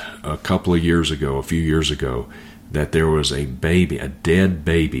that a few years ago, that there was a dead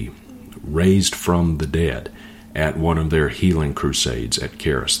baby, raised from the dead at one of their healing crusades at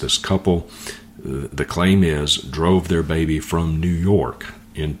Charis. This couple, the claim is, drove their baby from New York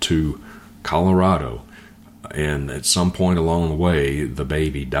into Colorado, and at some point along the way, the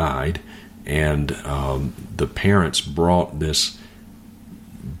baby died, and the parents brought this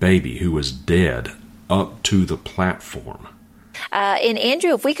baby who was dead up to the platform. And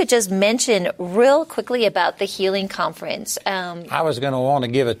Andrew, if we could just mention real quickly about the Healing Conference. I was going to want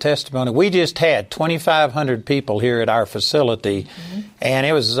to give a testimony. We just had 2,500 people here at our facility, and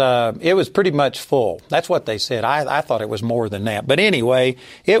it was pretty much full. That's what they said. I thought it was more than that. But anyway,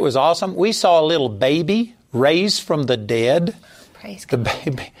 it was awesome. We saw a little baby raised from the dead. Praise God.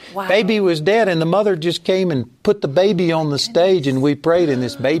 The baby was dead, and the mother just came and put the baby on the stage, and we prayed, and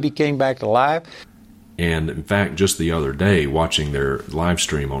this baby came back to life. And in fact, just the other day, watching their live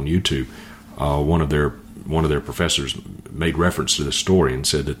stream on YouTube, one of their professors made reference to this story and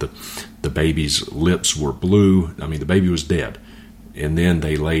said that the baby's lips were blue. I mean, the baby was dead, and then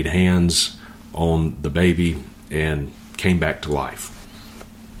they laid hands on the baby and came back to life.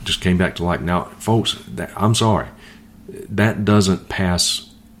 Just came back to life. Now, folks, I'm sorry, that doesn't pass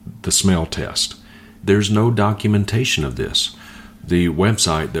the smell test. There's no documentation of this. The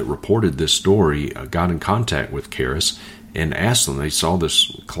website that reported this story got in contact with Charis and asked them, they saw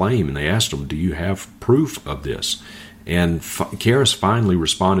this claim, and they asked them, do you have proof of this? And Charis finally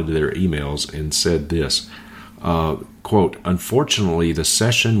responded to their emails and said this, quote, unfortunately, the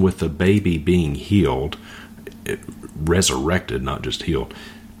session with the baby being healed, resurrected, not just healed,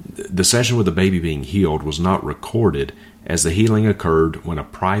 the session with the baby being healed was not recorded, as the healing occurred when a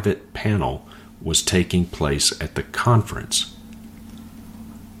private panel was taking place at the conference.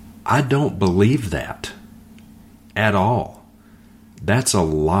 I don't believe that at all. That's a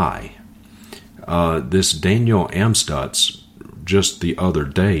lie. This Daniel Amstutz just the other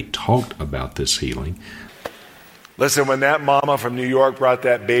day talked about this healing. Listen, when that mama from New York brought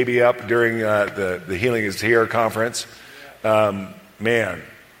that baby up during the Healing is Here conference, man,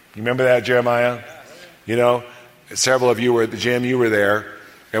 you remember that, Jeremiah? You know, several of you were at the gym, you were there,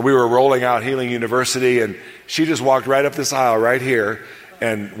 and we were rolling out Healing University, and she just walked right up this aisle right here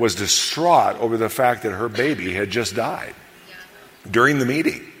and was distraught over the fact that her baby had just died during the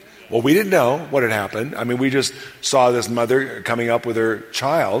meeting. Well, we didn't know what had happened. I mean, we just saw this mother coming up with her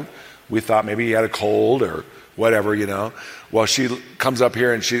child. We thought maybe he had a cold or whatever, you know. Well, she comes up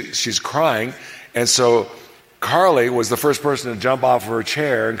here and she's crying. And so Carly was the first person to jump off her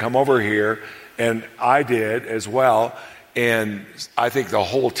chair and come over here, and I did as well. And I think the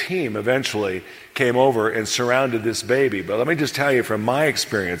whole team eventually came over and surrounded this baby. But let me just tell you from my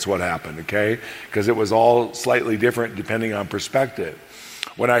experience what happened, okay? Because it was all slightly different depending on perspective.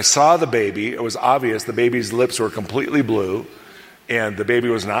 When I saw the baby, it was obvious the baby's lips were completely blue, and the baby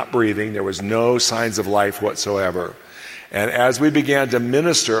was not breathing. There was no signs of life whatsoever. And as we began to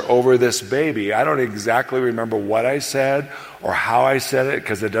minister over this baby, I don't exactly remember what I said or how I said it,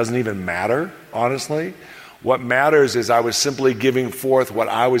 because it doesn't even matter, honestly. What matters is I was simply giving forth what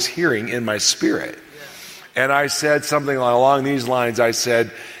I was hearing in my spirit. And I said something along these lines. I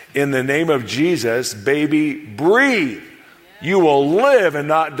said, in the name of Jesus, baby, breathe. You will live and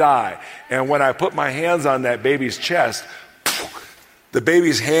not die. And when I put my hands on that baby's chest, the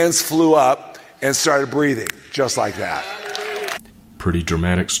baby's hands flew up and started breathing, just like that. Pretty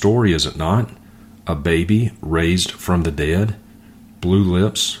dramatic story, is it not? A baby raised from the dead, blue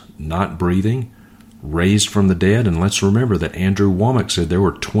lips, not breathing, raised from the dead. And let's remember that Andrew Wommack said there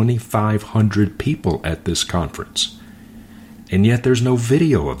were 2,500 people at this conference. And yet there's no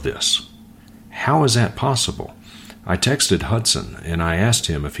video of this. How is that possible? I texted Hudson and I asked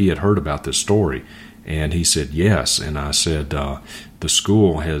him if he had heard about this story, and he said yes. And I said the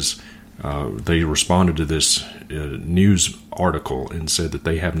school has, they responded to this news article and said that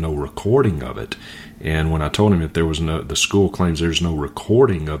they have no recording of it. And when I told him that there was no, the school claims there's no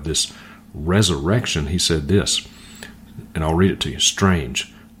recording of this resurrection, he said this, and I'll read it to you.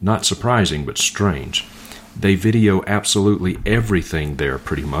 Strange. Not surprising, but strange. They video absolutely everything there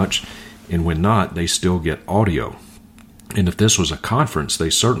pretty much, and when not, they still get audio. And if this was a conference, they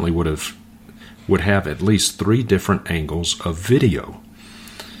certainly would have at least 3 different angles of video.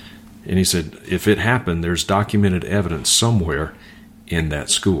 And he said, if it happened, there's documented evidence somewhere in that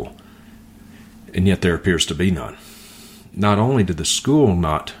school. And yet there appears to be none. Not only did the school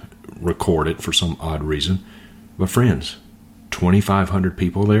not record it for some odd reason, but friends, 2,500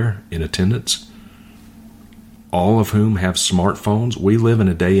 people there in attendance, all of whom have smartphones. We live in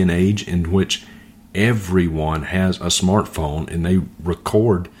a day and age in which everyone has a smartphone and they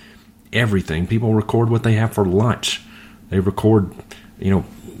record everything. People record what they have for lunch. They record,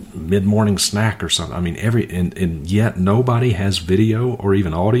 mid-morning snack or something. I mean, and yet nobody has video or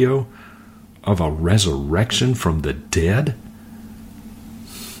even audio of a resurrection from the dead.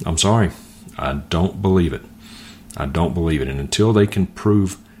 I'm sorry. I don't believe it. I don't believe it. And until they can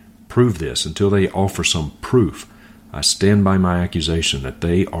prove this, until they offer some proof, I stand by my accusation that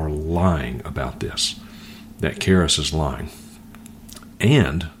they are lying about this, that Charis is lying.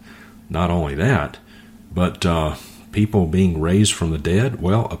 And not only that, but people being raised from the dead,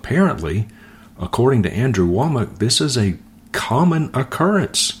 well, apparently, according to Andrew Wommack, this is a common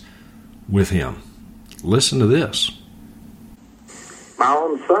occurrence with him. Listen to this. My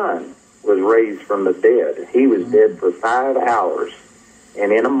own son was raised from the dead. He was dead for 5 hours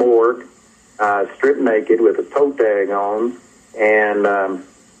and in a morgue, stripped naked with a toe tag on, and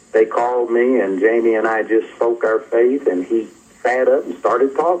they called me, and Jamie and I just spoke our faith, and he sat up and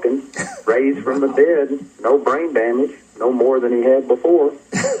started talking, raised from the dead, no brain damage, no more than he had before.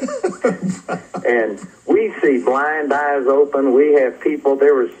 And we see blind eyes open. We have people,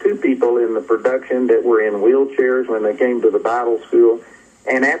 there was 2 people in the production that were in wheelchairs when they came to the Bible school.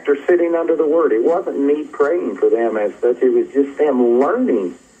 And after sitting under the Word, it wasn't me praying for them as such, it was just them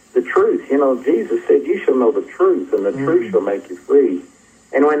learning the truth. Jesus said, you shall know the truth, and the truth shall make you free.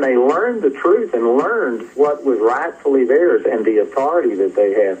 And when they learned the truth and learned what was rightfully theirs and the authority that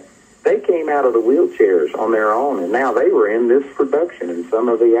they have, they came out of the wheelchairs on their own, and now they were in this production, and some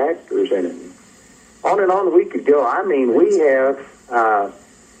of the actors in it. On and on we could go. I mean, we have,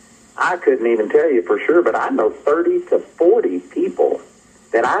 I couldn't even tell you for sure, but I know 30 to 40 people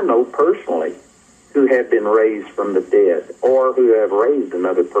that I know personally who have been raised from the dead or who have raised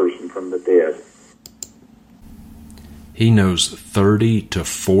another person from the dead. He knows 30 to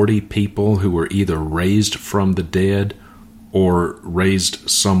 40 people who were either raised from the dead or raised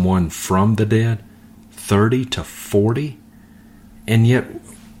someone from the dead. 30 to 40? And yet,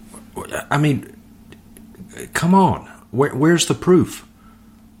 I mean, come on. Where's the proof?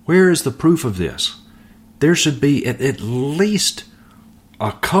 Where is the proof of this? There should be at least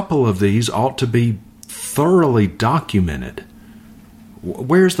a couple of these ought to be thoroughly documented.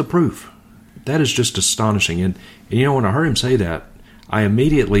 Where's the proof? That is just astonishing. And when I heard him say that, I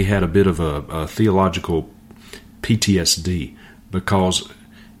immediately had a bit of a theological PTSD, because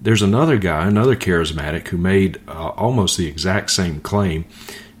there's another guy, another charismatic, who made almost the exact same claim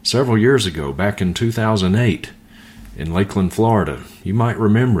several years ago, back in 2008 in Lakeland, Florida. You might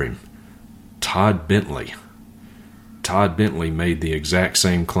remember him. Todd Bentley. Todd Bentley made the exact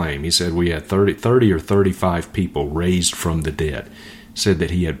same claim. He said we had 30 or 35 people raised from the dead. Said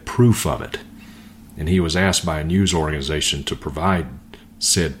that he had proof of it. And he was asked by a news organization to provide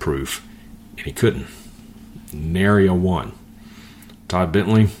said proof, and he couldn't. Nary a one. Todd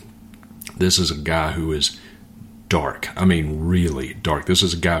Bentley, this is a guy who is dark. I mean, really dark. This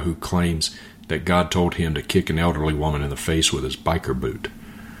is a guy who claims that God told him to kick an elderly woman in the face with his biker boot.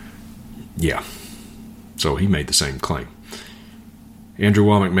 Yeah. So he made the same claim. Andrew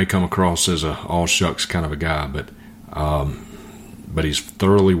Wommack may come across as a all-shucks kind of a guy, but he's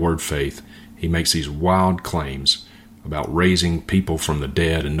thoroughly word-faith. He makes these wild claims about raising people from the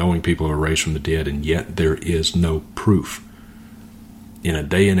dead and knowing people who are raised from the dead, and yet there is no proof. in a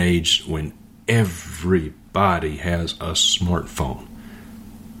day and age when everybody has a smartphone.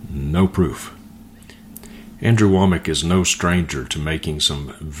 No proof. Andrew Wommack is no stranger to making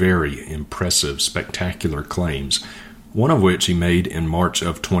some very impressive, spectacular claims, one of which he made in March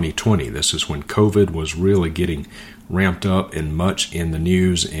of 2020. This is when COVID was really getting ramped up and much in the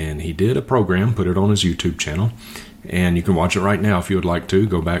news, and he did a program, put it on his YouTube channel, and you can watch it right now if you would like to.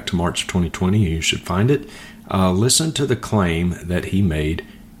 Go back to March of 2020, you should find it. Listen to the claim that he made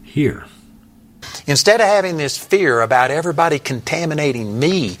here. Instead of having this fear about everybody contaminating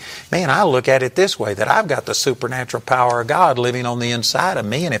me, man, I look at it this way, that I've got the supernatural power of God living on the inside of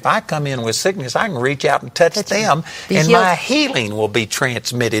me, and if I come in with sickness, I can reach out and touch them, and my healing will be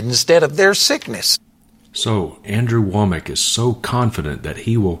transmitted instead of their sickness. So Andrew Wommack is so confident that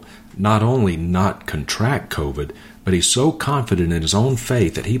he will not only not contract COVID, but he's so confident in his own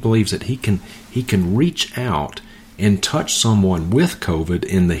faith that he believes that he can reach out and touch someone with COVID,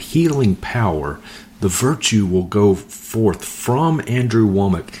 in the healing power, the virtue will go forth from Andrew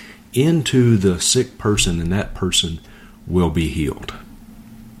Wommack into the sick person, and that person will be healed.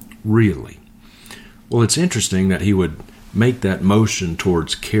 Really? Well, it's interesting that he would make that motion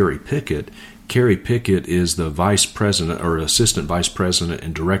towards Kerry Pickett. Kerry Pickett is the vice president or assistant vice president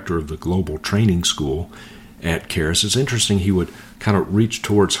and director of the Global Training School at Charis. It's interesting he would kind of reach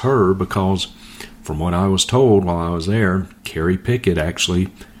towards her because, from what I was told while I was there, Kerry Pickett actually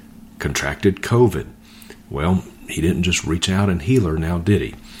contracted COVID. Well, he didn't just reach out and heal her now, did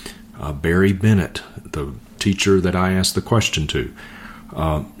he? Barry Bennett, the teacher that I asked the question to,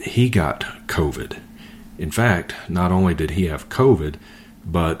 he got COVID. In fact, not only did he have COVID,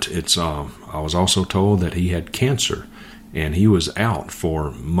 but I was also told that he had cancer, and he was out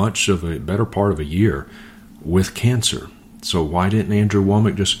for much of a better part of a year with cancer. So why didn't Andrew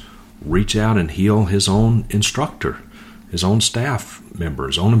Wommack just reach out and heal his own instructor, his own staff member,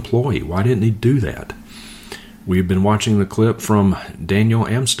 his own employee? Why didn't he do that? We've been watching the clip from Daniel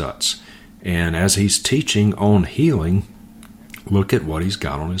Amstutz, and as he's teaching on healing, look at what he's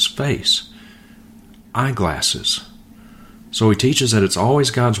got on his face. Eyeglasses. So he teaches that it's always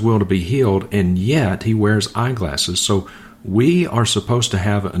God's will to be healed, and yet he wears eyeglasses. So we are supposed to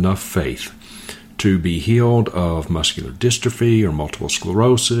have enough faith to be healed of muscular dystrophy or multiple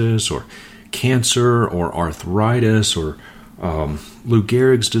sclerosis or cancer or arthritis or Lou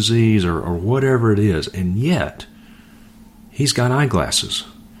Gehrig's disease or whatever it is, and yet he's got eyeglasses.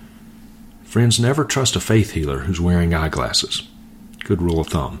 Friends, never trust a faith healer who's wearing eyeglasses. Good rule of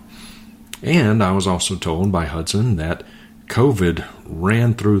thumb. And I was also told by Hudson that COVID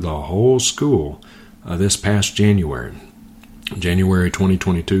ran through the whole school this past January. January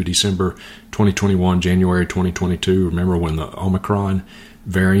 2022, December 2021, January 2022. Remember when the Omicron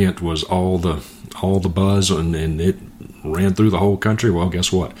variant was all the buzz and it ran through the whole country? Well,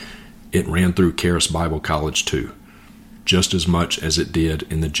 guess what? It ran through Charis Bible College too, just as much as it did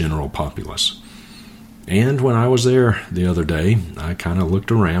in the general populace. And when I was there the other day, I kind of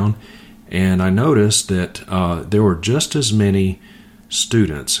looked around and I noticed that there were just as many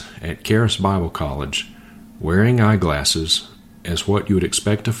students at Charis Bible College wearing eyeglasses as what you would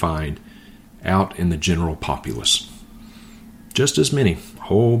expect to find out in the general populace. Just as many, a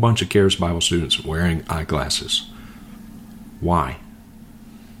whole bunch of Charis Bible students wearing eyeglasses. Why?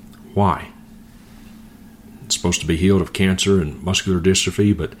 Why? It's supposed to be healed of cancer and muscular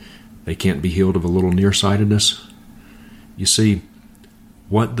dystrophy, but they can't be healed of a little nearsightedness? You see,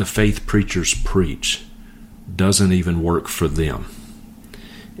 what the faith preachers preach doesn't even work for them.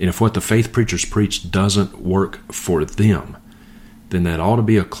 And if what the faith preachers preach doesn't work for them, then that ought to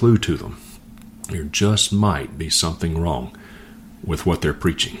be a clue to them. There just might be something wrong with what they're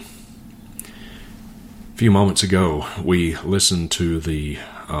preaching. A few moments ago, we listened to the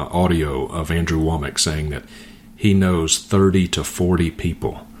audio of Andrew Wommack saying that he knows 30 to 40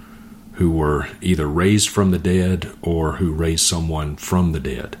 people who were either raised from the dead or who raised someone from the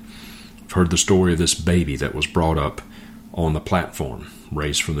dead. I've heard the story of this baby that was brought up on the platform,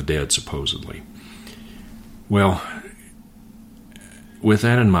 raised from the dead supposedly. Well, with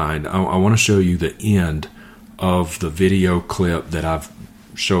that in mind, I want to show you the end of the video clip that I've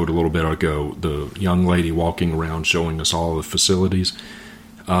showed a little bit ago, the young lady walking around showing us all the facilities.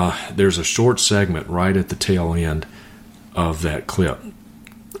 There's a short segment right at the tail end of that clip,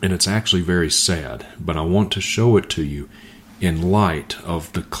 and it's actually very sad, but I want to show it to you in light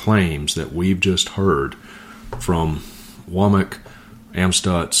of the claims that we've just heard from Wommack,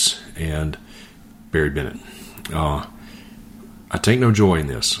 Amstutz, and Barry Bennett. I take no joy in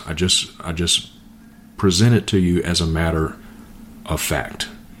this. I just present it to you as a matter of fact.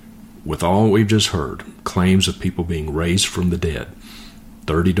 With all we've just heard, claims of people being raised from the dead,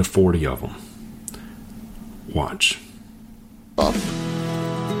 30 to 40 of them. Watch.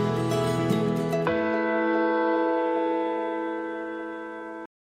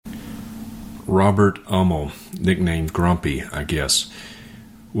 Robert Hummel, nicknamed Grumpy, I guess,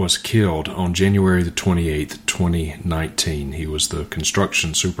 was killed on January the 28th, 2019. He was the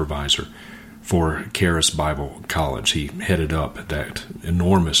construction supervisor for Charis Bible College. He headed up that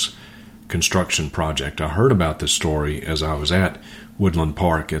enormous construction project. I heard about this story as I was at Woodland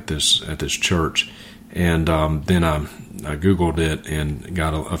Park at this church, and then I Googled it and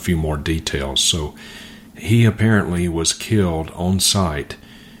got a few more details. So he apparently was killed on site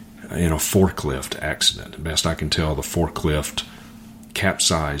in a forklift accident. Best I can tell, the forklift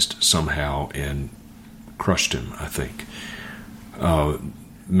capsized somehow and crushed him, I think.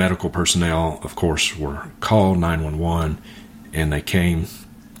 Medical personnel, of course, were called, 911, and they came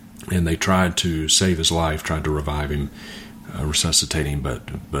and they tried to save his life, tried to revive him, resuscitate him, but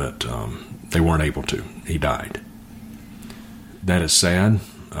they weren't able to. He died. That is sad.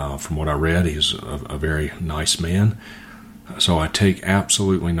 From what I read, he's a very nice man. So I take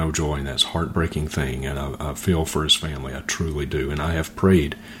absolutely no joy in that heartbreaking thing, and I feel for his family. I truly do. And I have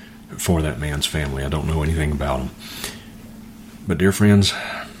prayed for that man's family. I don't know anything about him. But dear friends,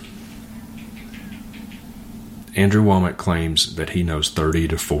 Andrew Wommack claims that he knows 30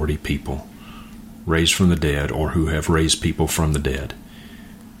 to 40 people raised from the dead or who have raised people from the dead.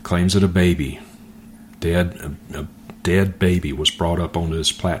 Claims that a dead baby was brought up onto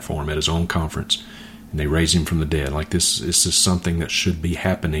this platform at his own conference, and they raised him from the dead. Like this is something that should be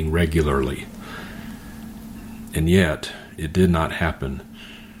happening regularly. And yet, it did not happen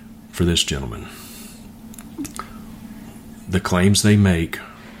for this gentleman. The claims they make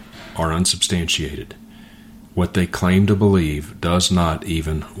are unsubstantiated. What they claim to believe does not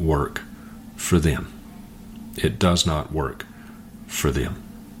even work for them. It does not work for them.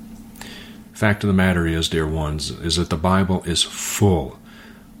 Fact of the matter is, dear ones, is that the Bible is full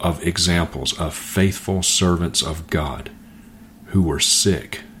of examples of faithful servants of God who were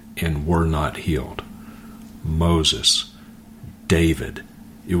sick and were not healed. Moses, David.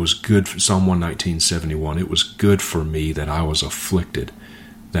 It was good for Psalm 119:71. It was good for me that I was afflicted,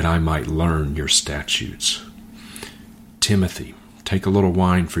 that I might learn your statutes. Timothy, take a little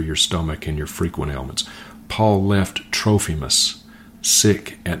wine for your stomach and your frequent ailments. Paul left Trophimus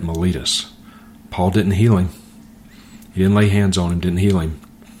sick at Miletus. Paul didn't heal him. He didn't lay hands on him, didn't heal him.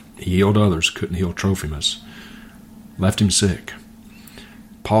 He healed others, couldn't heal Trophimus. Left him sick.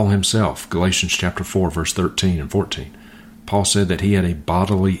 Paul himself, Galatians chapter 4, verse 13 and 14. Paul said that he had a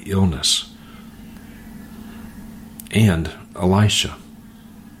bodily illness. And Elisha.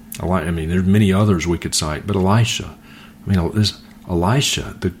 There are many others we could cite, but Elisha.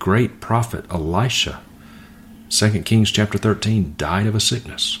 Elisha, the great prophet Elisha, 2 Kings chapter 13, died of a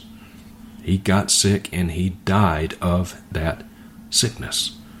sickness. He got sick and he died of that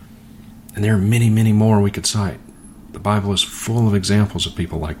sickness. And there are many, many more we could cite. The Bible is full of examples of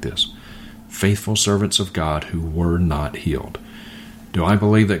people like this. Faithful servants of God who were not healed. Do I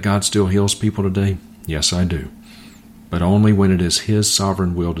believe that God still heals people today? Yes, I do. But only when it is His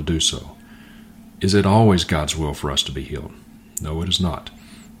sovereign will to do so. Is it always God's will for us to be healed? No, it is not.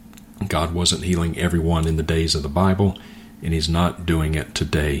 God wasn't healing everyone in the days of the Bible, and He's not doing it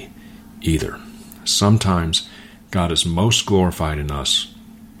today either. Sometimes God is most glorified in us,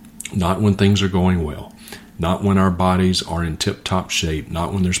 not when things are going well, not when our bodies are in tip-top shape,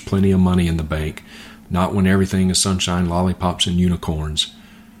 not when there's plenty of money in the bank, not when everything is sunshine, lollipops, and unicorns.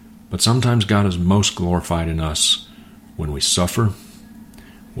 But sometimes God is most glorified in us when we suffer,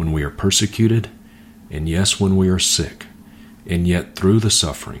 when we are persecuted, and yes, when we are sick. And yet through the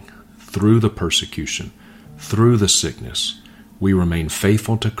suffering, through the persecution, through the sickness, we remain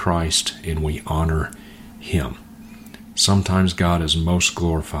faithful to Christ and we honor Him. Sometimes God is most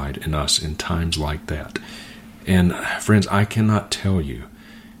glorified in us in times like that. And friends, I cannot tell you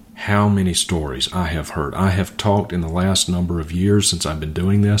how many stories I have heard. I have talked in the last number of years since I've been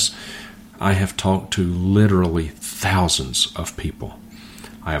doing this. I have talked to literally thousands of people.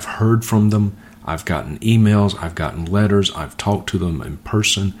 I have heard from them. I've gotten emails. I've gotten letters. I've talked to them in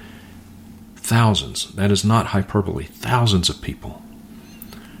person. Thousands. That is not hyperbole. Thousands of people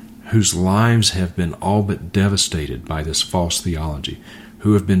whose lives have been all but devastated by this false theology,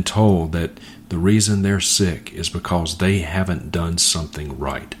 who have been told that the reason they're sick is because they haven't done something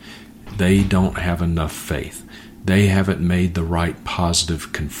right. They don't have enough faith. They haven't made the right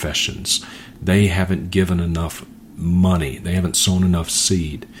positive confessions. They haven't given enough money. They haven't sown enough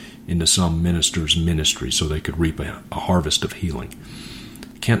seed into some minister's ministry so they could reap a harvest of healing.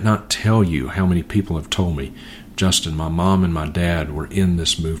 I can't not tell you how many people have told me, Justin, my mom and my dad were in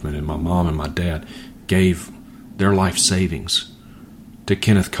this movement, and my mom and my dad gave their life savings to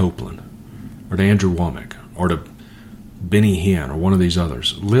Kenneth Copeland or to Andrew Womack or to Benny Hinn or one of these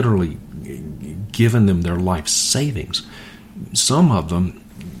others, literally given them their life savings. Some of them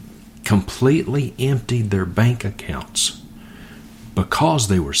completely emptied their bank accounts because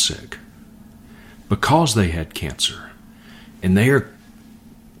they were sick, because they had cancer. And they are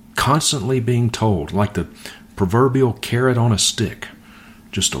constantly being told, like the proverbial carrot on a stick,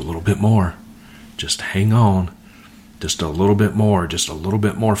 just a little bit more, just hang on, just a little bit more, just a little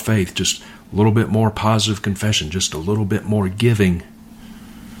bit more faith, just a little bit more positive confession, just a little bit more giving,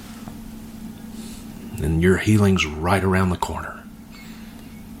 and your healing's right around the corner.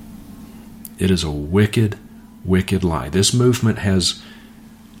 It is a wicked, wicked lie. This movement has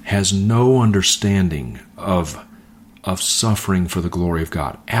no understanding of suffering for the glory of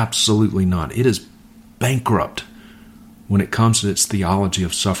God. Absolutely not. It is bankrupt when it comes to its theology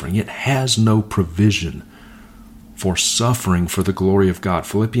of suffering. It has no provision for suffering for the glory of God.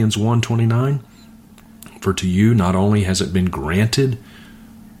 Philippians 1:29, for to you not only has it been granted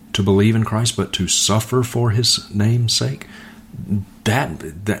to believe in Christ, but to suffer for His name's sake. That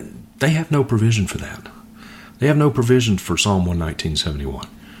they have no provision for that. They have no provision for Psalm 119:71.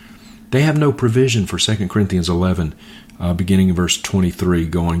 They have no provision for 2 Corinthians 11, beginning in verse 23,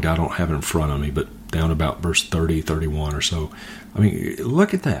 going down, I don't have it in front of me, but down about verse 30, 31 or so. I mean,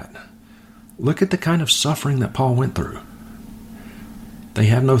 look at that. Look at the kind of suffering that Paul went through. They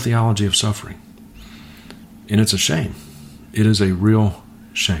have no theology of suffering. And it's a shame. It is a real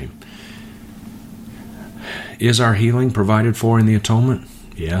shame. Is our healing provided for in the atonement?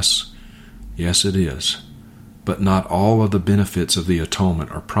 Yes. Yes, it is. But not all of the benefits of the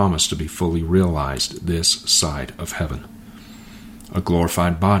atonement are promised to be fully realized this side of heaven. A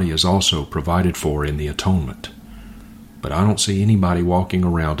glorified body is also provided for in the atonement. But I don't see anybody walking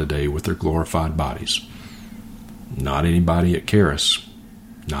around today with their glorified bodies. Not anybody at Charis.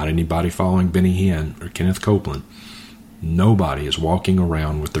 Not anybody following Benny Hinn or Kenneth Copeland. Nobody is walking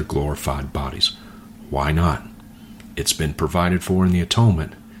around with their glorified bodies. Why not? It's been provided for in the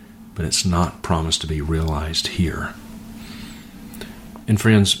atonement, but it's not promised to be realized here. And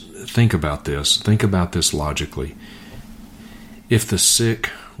friends, think about this. Think about this logically. If the sick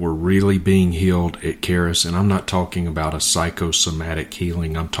were really being healed at Charis, and I'm not talking about a psychosomatic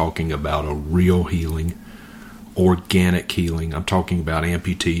healing, I'm talking about a real healing, organic healing. I'm talking about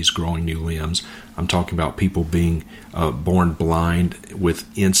amputees growing new limbs. I'm talking about people being born blind with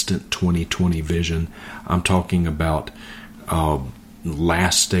instant 20/20 vision. I'm talking about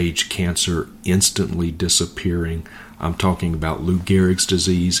last stage cancer instantly disappearing. I'm talking about Lou Gehrig's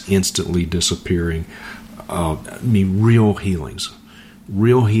disease instantly disappearing. Real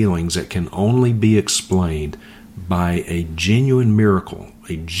healings that can only be explained by a genuine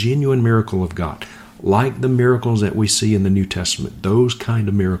miracle of God, like the miracles that we see in the New Testament, those kind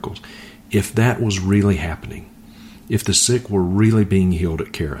of miracles. If that was really happening, if the sick were really being healed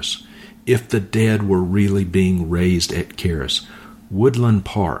at Charis, if the dead were really being raised at Charis, Woodland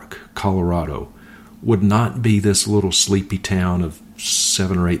Park, Colorado, would not be this little sleepy town of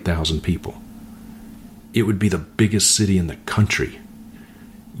 7,000 or 8,000 people. It would be the biggest city in the country.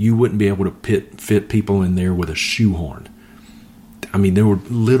 You wouldn't be able to fit people in there with a shoehorn. I mean, there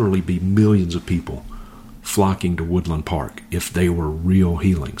would literally be millions of people flocking to Woodland Park if they were real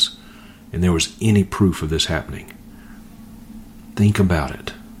healings and there was any proof of this happening. Think about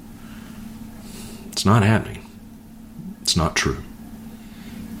it. It's not happening. It's not true.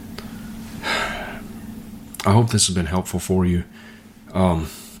 I hope this has been helpful for you.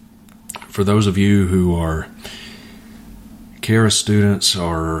 For those of you who are Charis students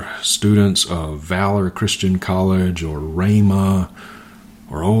or students of Valor Christian College or Rhema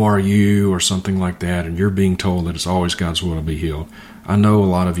or ORU or something like that, and you're being told that it's always God's will to be healed, I know a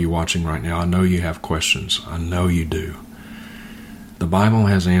lot of you watching right now, I know you have questions. I know you do. The Bible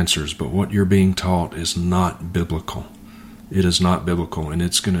has answers, but what you're being taught is not biblical. It is not biblical, and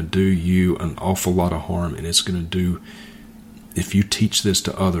it's going to do you an awful lot of harm, and it's going to do, if you teach this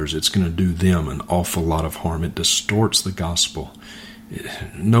to others, it's going to do them an awful lot of harm. It distorts the gospel.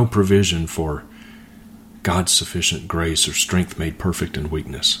 No provision for God's sufficient grace or strength made perfect in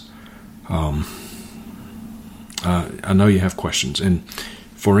weakness. I know you have questions, and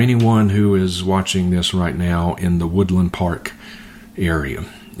for anyone who is watching this right now in the Woodland Park area,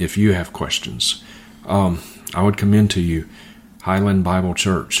 if you have questions, I would commend to you Highland Bible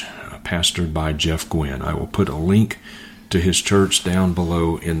Church, pastored by Jeff Gwynn. I will put a link to his church down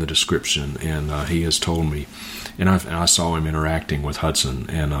below in the description, and he has told me, and I saw him interacting with Hudson,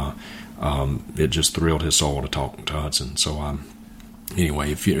 and It just thrilled his soul to talk to Hudson. So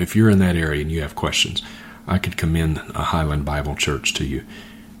anyway, if you're in that area and you have questions, I could commend a Highland Bible Church to you.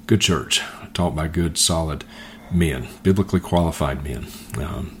 Good church, taught by good, solid men, biblically qualified men.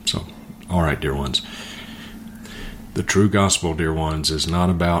 So, all right, dear ones. The true gospel, dear ones, is not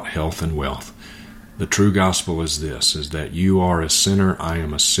about health and wealth. The true gospel is this, is that you are a sinner, I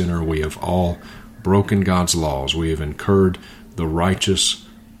am a sinner. We have all broken God's laws. We have incurred the righteous,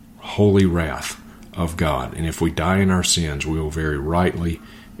 holy wrath of God. And if we die in our sins, we will very rightly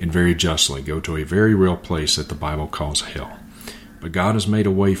and very justly go to a very real place that the Bible calls hell. But God has made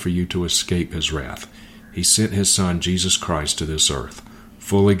a way for you to escape his wrath. He sent his Son, Jesus Christ, to this earth,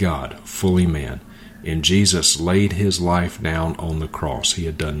 fully God, fully man. And Jesus laid his life down on the cross. He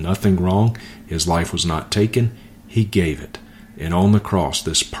had done nothing wrong. His life was not taken. He gave it. And on the cross,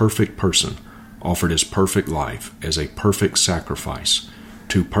 this perfect person offered his perfect life as a perfect sacrifice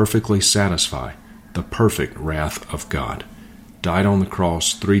to perfectly satisfy the perfect wrath of God. Died on the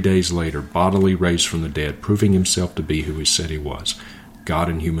cross, 3 days later, bodily raised from the dead, proving himself to be who he said he was, God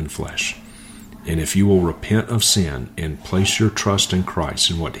in human flesh. And if you will repent of sin and place your trust in Christ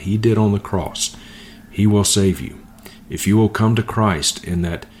and what he did on the cross, he will save you. If you will come to Christ in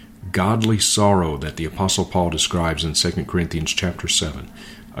that godly sorrow that the Apostle Paul describes in 2 Corinthians chapter 7,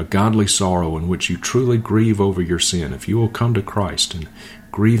 a godly sorrow in which you truly grieve over your sin, if you will come to Christ and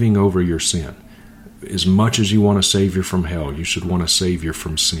grieving over your sin, as much as you want a Savior from hell, you should want a Savior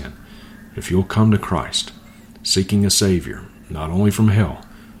from sin. If you'll come to Christ, seeking a Savior, not only from hell,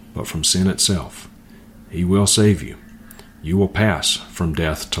 but from sin itself, he will save you. You will pass from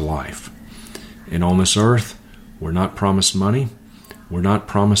death to life. And on this earth, we're not promised money. We're not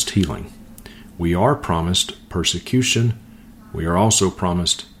promised healing. We are promised persecution. We are also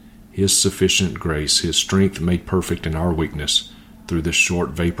promised his sufficient grace, his strength made perfect in our weakness through this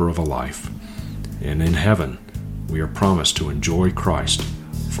short vapor of a life. And in heaven, we are promised to enjoy Christ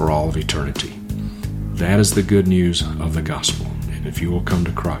for all of eternity. That is the good news of the gospel. And if you will come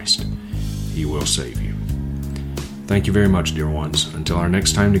to Christ, he will save you. Thank you very much, dear ones. Until our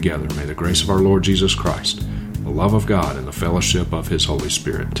next time together, may the grace of our Lord Jesus Christ, the love of God, and the fellowship of his Holy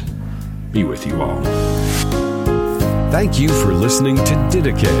Spirit be with you all. Thank you for listening to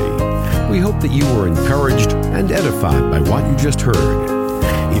Didache. We hope that you were encouraged and edified by what you just heard.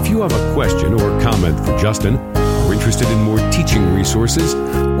 If you have a question or comment for Justin, are interested in more teaching resources,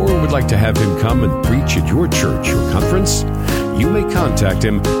 or would like to have him come and preach at your church or conference, you may contact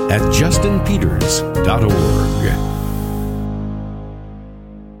him at justinpeters.org.